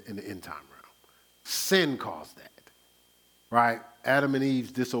realm and the end time realm. Sin caused that, right? Adam and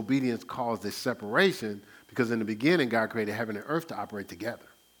Eve's disobedience caused this separation, because in the beginning, God created heaven and earth to operate together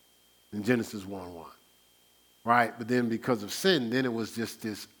in Genesis 1:1, right? But then because of sin, then it was just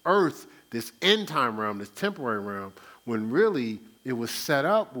this earth, this end time realm, this temporary realm, when really it was set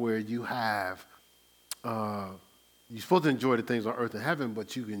up where you have, you're supposed to enjoy the things on earth and heaven,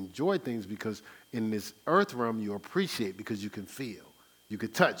 but you can enjoy things because in this earth realm you appreciate because you can feel, you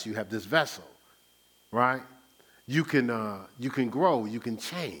can touch, you have this vessel, right? You can grow, you can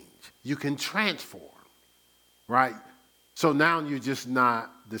change, you can transform. Right? So now you're just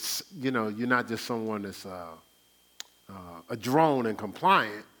not this, you're not just someone that's a drone and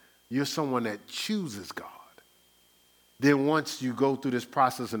compliant. You're someone that chooses God. Then once you go through this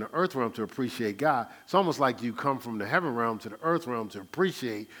process in the earth realm to appreciate God, it's almost like you come from the heaven realm to the earth realm to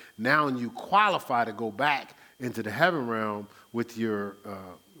appreciate. Now you qualify to go back into the heaven realm with your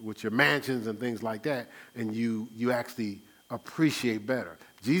mansions and things like that, and you actually appreciate better.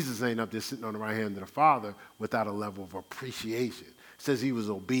 Jesus ain't up there sitting on the right hand of the Father without a level of appreciation. It says he was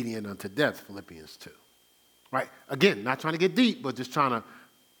obedient unto death, Philippians 2. Right? Again, not trying to get deep, but just trying to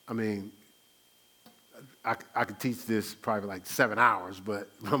I mean, I could teach this probably like 7 hours, but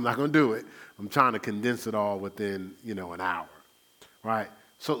I'm not going to do it. I'm trying to condense it all within, an hour, right?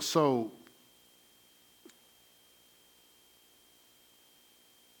 So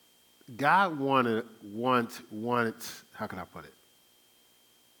God wants, how can I put it?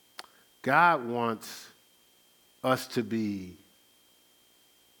 God wants us to be,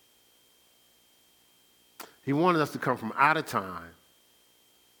 he wanted us to come from out of time,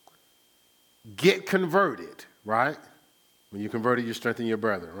 get converted, right? When you converted, you strengthen your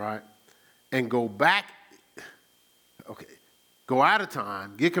brethren, right? And go back, okay, go out of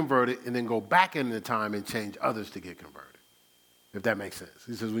time, get converted, and then go back into time and change others to get converted, if that makes sense.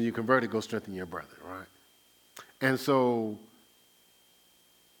 He says, when you converted, go strengthen your brethren, right? And so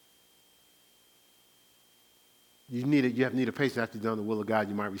you need a patience after you've done the will of God,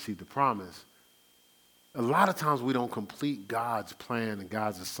 you might receive the promise. A lot of times we don't complete God's plan and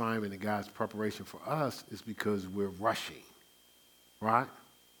God's assignment and God's preparation for us is because we're rushing, right?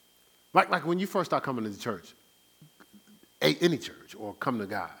 Like when you first start coming to the church, any church or come to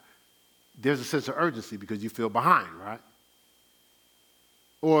God, there's a sense of urgency because you feel behind, right?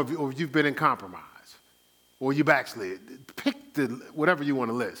 Or if you've been in compromise, or you backslid. Pick whatever you want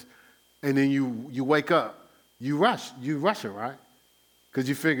to list. And then you wake up, you rush it, right? Because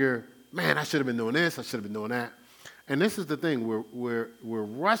you figure, man, I should have been doing this, I should have been doing that. And this is the thing, we're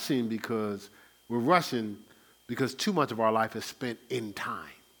rushing because too much of our life is spent in time.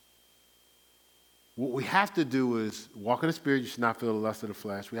 What we have to do is walk in the Spirit. You should not feel the lust of the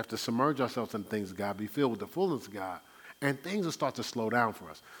flesh. We have to submerge ourselves in the things of God, be filled with the fullness of God, and things will start to slow down for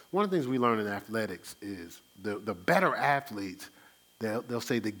us. One of the things we learn in athletics is the better athletes, they'll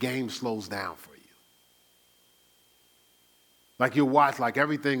say the game slows down for you. Like you'll watch, like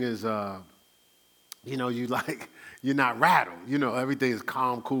everything is, you're not rattled. Everything is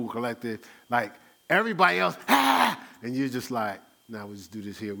calm, cool, collected. Like everybody else, and you're just like, now we just do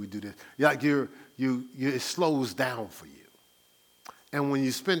this here, we do this. It slows down for you. And when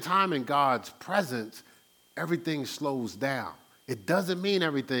you spend time in God's presence, everything slows down. It doesn't mean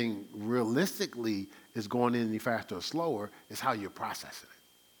everything realistically is going any faster or slower. It's how you're processing it.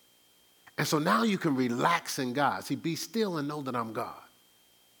 And so now you can relax in God. See, be still and know that I'm God.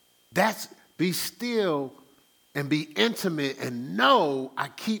 That's be still and be intimate and know I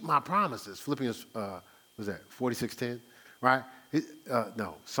keep my promises. Philippians, 46:10, right?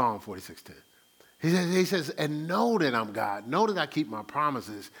 Psalm 46:10. He says, and know that I'm God. Know that I keep my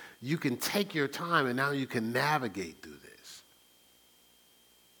promises. You can take your time and now you can navigate through this.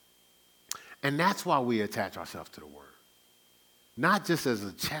 And that's why we attach ourselves to the Word. Not just as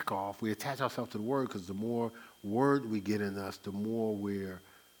a check off, we attach ourselves to the Word because the more Word we get in us, the more we're,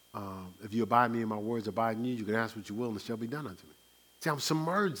 if you abide me and my words abide in you, you can ask what you will and it shall be done unto me. See, I'm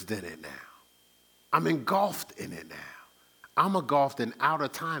submerged in it now. I'm engulfed in it now. I'm engulfed in outer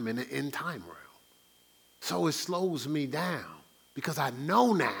time and in time realm. So it slows me down because I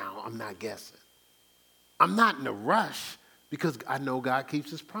know now I'm not guessing. I'm not in a rush because I know God keeps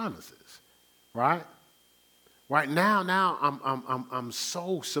his promises, right? Right now I'm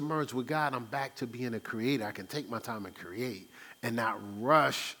so submerged with God, I'm back to being a creator. I can take my time and create and not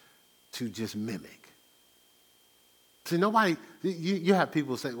rush to just mimic. See, you have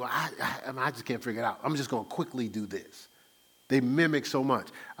people say, well, I just can't figure it out. I'm just going to quickly do this. They mimic so much.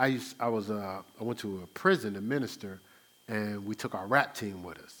 I went to a prison to minister, and we took our rap team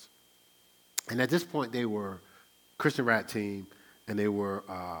with us. And at this point, they were Christian rap team, and they were,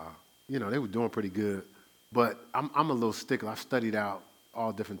 they were doing pretty good. But I'm a little stickler. I studied out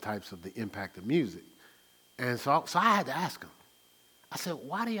all different types of the impact of music. And so I had to ask them. I said,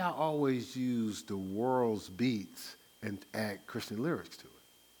 why do y'all always use the world's beats and add Christian lyrics to it?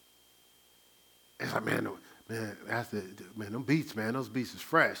 It's like, man, them beats, man, those beats is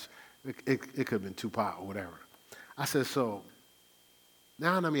fresh. It could have been Tupac or whatever. I said, so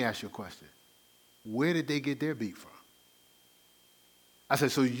now let me ask you a question. Where did they get their beat from? I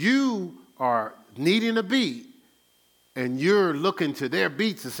said, so you are needing a beat and you're looking to their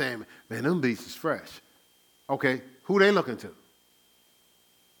beats and saying, man, them beats is fresh. Okay, who they looking to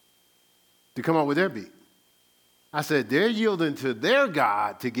come up with their beat? I said, they're yielding to their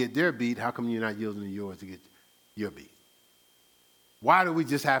God to get their beat. How come you're not yielding to yours to get your beat? Why do we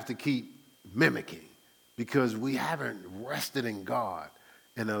just have to keep mimicking? Because we haven't rested in God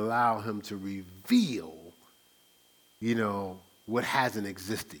and allow him to reveal, what hasn't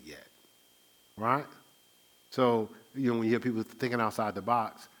existed yet, right? So, when you hear people thinking outside the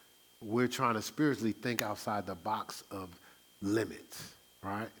box, we're trying to spiritually think outside the box of limits,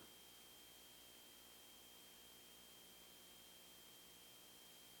 right?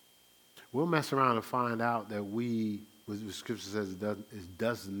 we'll mess around and find out that what the scripture says, it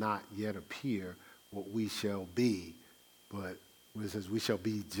does not yet appear what we shall be, but when it says we shall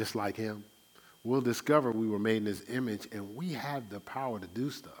be just like him, we'll discover we were made in his image and we have the power to do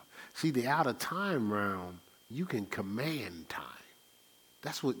stuff. See, the out of time realm, you can command time.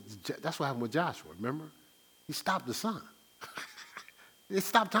 That's what happened with Joshua, remember? He stopped the sun. It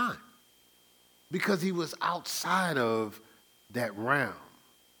stopped time because he was outside of that realm.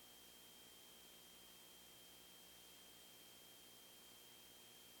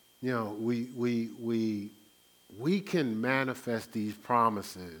 You know, we can manifest these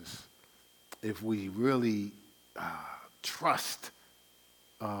promises if we really trust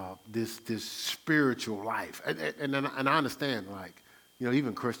this spiritual life. And I understand, like, you know,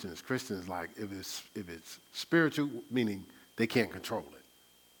 even Christians, like, if it's spiritual, meaning they can't control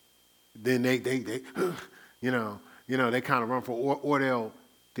it, then they you know, they kind of run for, or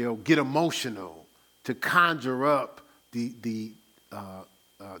they'll get emotional to conjure up the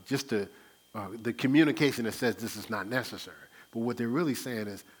communication that says this is not necessary. But what they're really saying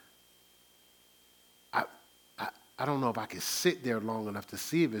is, I don't know if I can sit there long enough to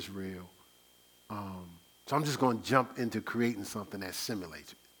see if it's real. So I'm just going to jump into creating something that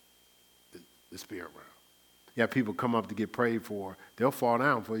simulates the spirit realm. You have people come up to get prayed for. They'll fall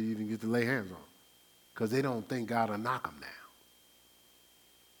down before you even get to lay hands on them because they don't think God will knock them down.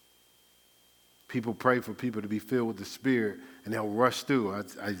 People pray for people to be filled with the Spirit, and they'll rush through.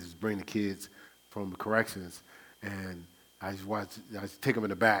 I just bring the kids from corrections, and I just take them in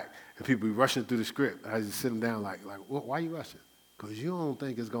the back, and people be rushing through the script. I just sit them down like why are you rushing? Because you don't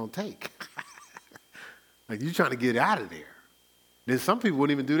think it's going to take. Like, you're trying to get out of there. Then some people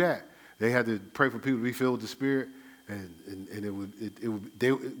wouldn't even do that. They had to pray for people to be filled with the Spirit, and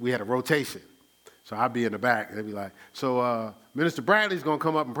we had a rotation. So I'd be in the back, and they'd be like, so Minister Bradley's going to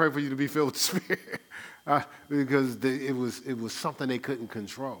come up and pray for you to be filled with the Spirit. Because it was something they couldn't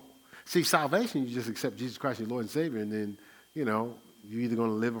control. See, salvation, you just accept Jesus Christ, your Lord and Savior, and then, you know, you're either going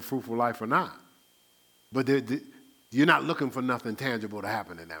to live a fruitful life or not. But you're not looking for nothing tangible to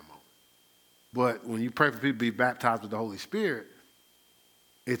happen in that moment. But when you pray for people to be baptized with the Holy Spirit,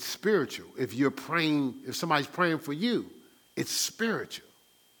 it's spiritual. If somebody's praying for you, it's spiritual.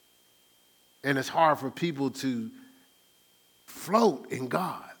 And it's hard for people to float in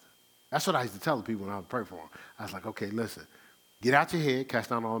God. That's what I used to tell the people when I would pray for them. I was like, okay, listen, get out your head,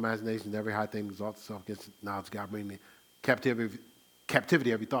 cast down all imaginations, every high thing exalts itself against the knowledge of God, bring the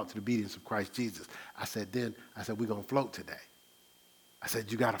captivity every thought to the obedience of Christ Jesus. I said, we're going to float today. I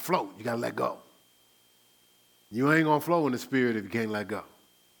said, you got to float. You got to let go. You ain't going to flow in the Spirit if you can't let go.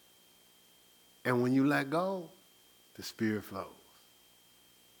 And when you let go, the Spirit flows.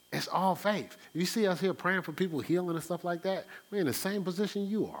 It's all faith. You see us here praying for people healing and stuff like that, we're in the same position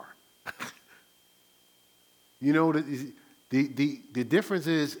you are. You know, the difference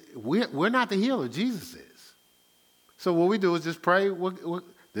is we're not the healer. Jesus is. So what we do is just pray.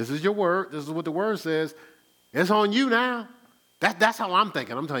 This is your word. This is what the word says. It's on you now. That's how I'm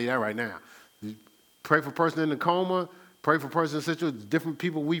thinking. I'm telling you that right now. Pray for a person in the coma. Pray for a person in situation. Different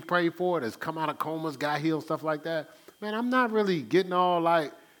people we pray for that's come out of comas, got healed, stuff like that. Man, I'm not really getting all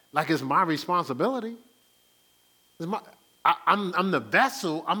like it's my responsibility. I'm the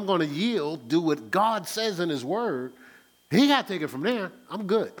vessel. I'm going to yield, do what God says in his word. He got to take it from there. I'm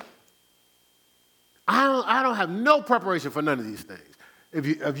good. I don't have no preparation for none of these things.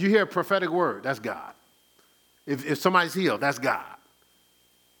 If you hear a prophetic word, that's God. If somebody's healed, that's God.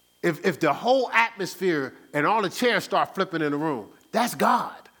 If the whole atmosphere and all the chairs start flipping in the room, that's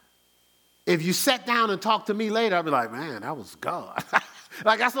God. If you sat down and talked to me later, I'd be like, man, that was God.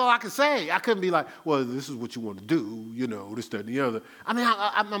 Like, that's all I can say. I couldn't be like, well, this is what you want to do, you know, this, that, and the other. I mean,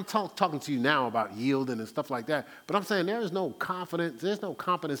 I'm talking to you now about yielding and stuff like that, but I'm saying there's no confidence, there's no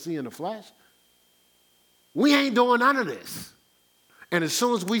competency in the flesh. We ain't doing none of this. And as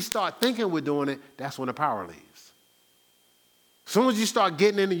soon as we start thinking we're doing it, that's when the power leaves. As soon as you start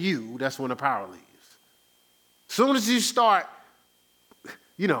getting into you, that's when the power leaves. As soon as you start,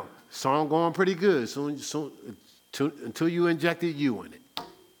 you know, song going pretty good, until you injected you in it.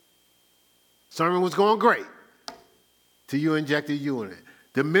 Sermon was going great till you injected you in it.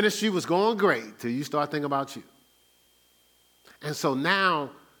 The ministry was going great till you start thinking about you. And so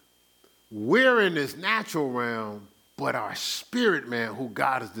now we're in this natural realm, but our spirit man, who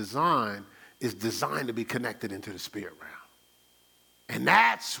God has designed, is designed to be connected into the spirit realm. And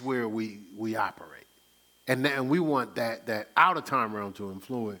that's where we operate. And we want that out of time realm to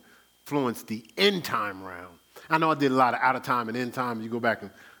influence the end time realm. I know I did a lot of out of time and end time. You go back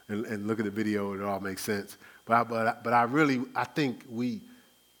and look at the video, it all makes sense. But I think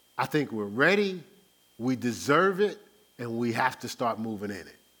I think we're ready, we deserve it, and we have to start moving in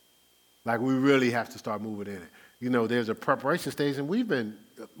it. Like, we really have to start moving in it. You know, there's a preparation stage, and we've been,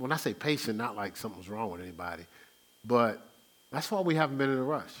 when I say patient, not like something's wrong with anybody, but that's why we haven't been in a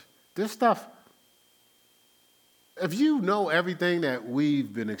rush. This stuff, if you know everything that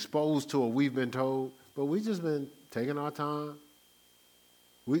we've been exposed to or we've been told, but we've just been taking our time.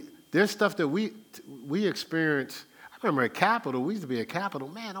 There's stuff that we experience. I remember at Capitol, we used to be at Capitol.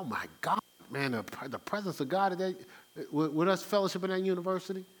 Man, oh my God, man, the presence of God with us fellowship in that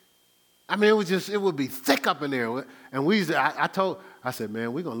university. I mean, it would be thick up in there. And I said,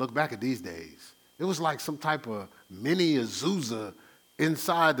 man, we're going to look back at these days. It was like some type of mini Azusa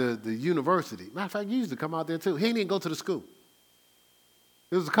inside the university. Matter of fact, you used to come out there too. He didn't even go to the school.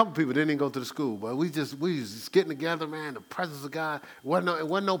 There was a couple people that didn't even go to the school, but we was just getting together, man, the presence of God. It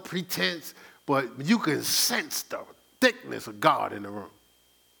wasn't no pretense, but you can sense the thickness of God in the room.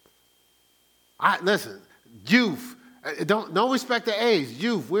 Listen, youth, don't respect the age.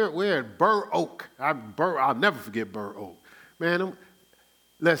 Youth, we're at Burr Oak. I'll never forget Burr Oak. Man,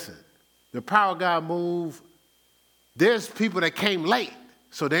 listen, the power of God move. There's people that came late,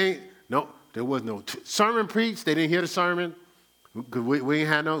 so there was no sermon preached. They didn't hear the sermon. We ain't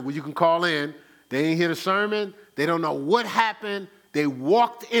had no, you can call in. They didn't hear the sermon. They don't know what happened. They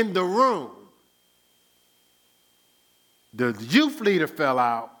walked in the room. The youth leader fell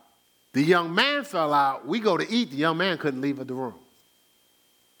out. The young man fell out. We go to eat. The young man couldn't leave the room.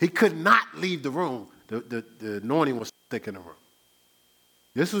 He could not leave the room. The anointing was thick in the room.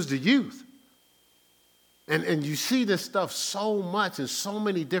 This was the youth. And you see this stuff so much in so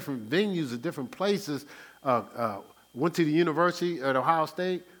many different venues and different places. Went to the University at Ohio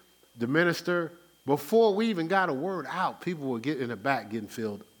State, the minister. Before we even got a word out, people were getting in the back getting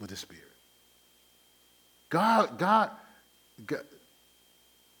filled with the Spirit. God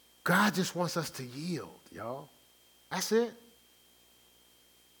just wants us to yield, y'all. That's it.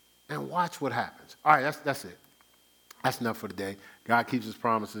 And watch what happens. All right, that's it. That's enough for today. God keeps his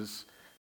promises.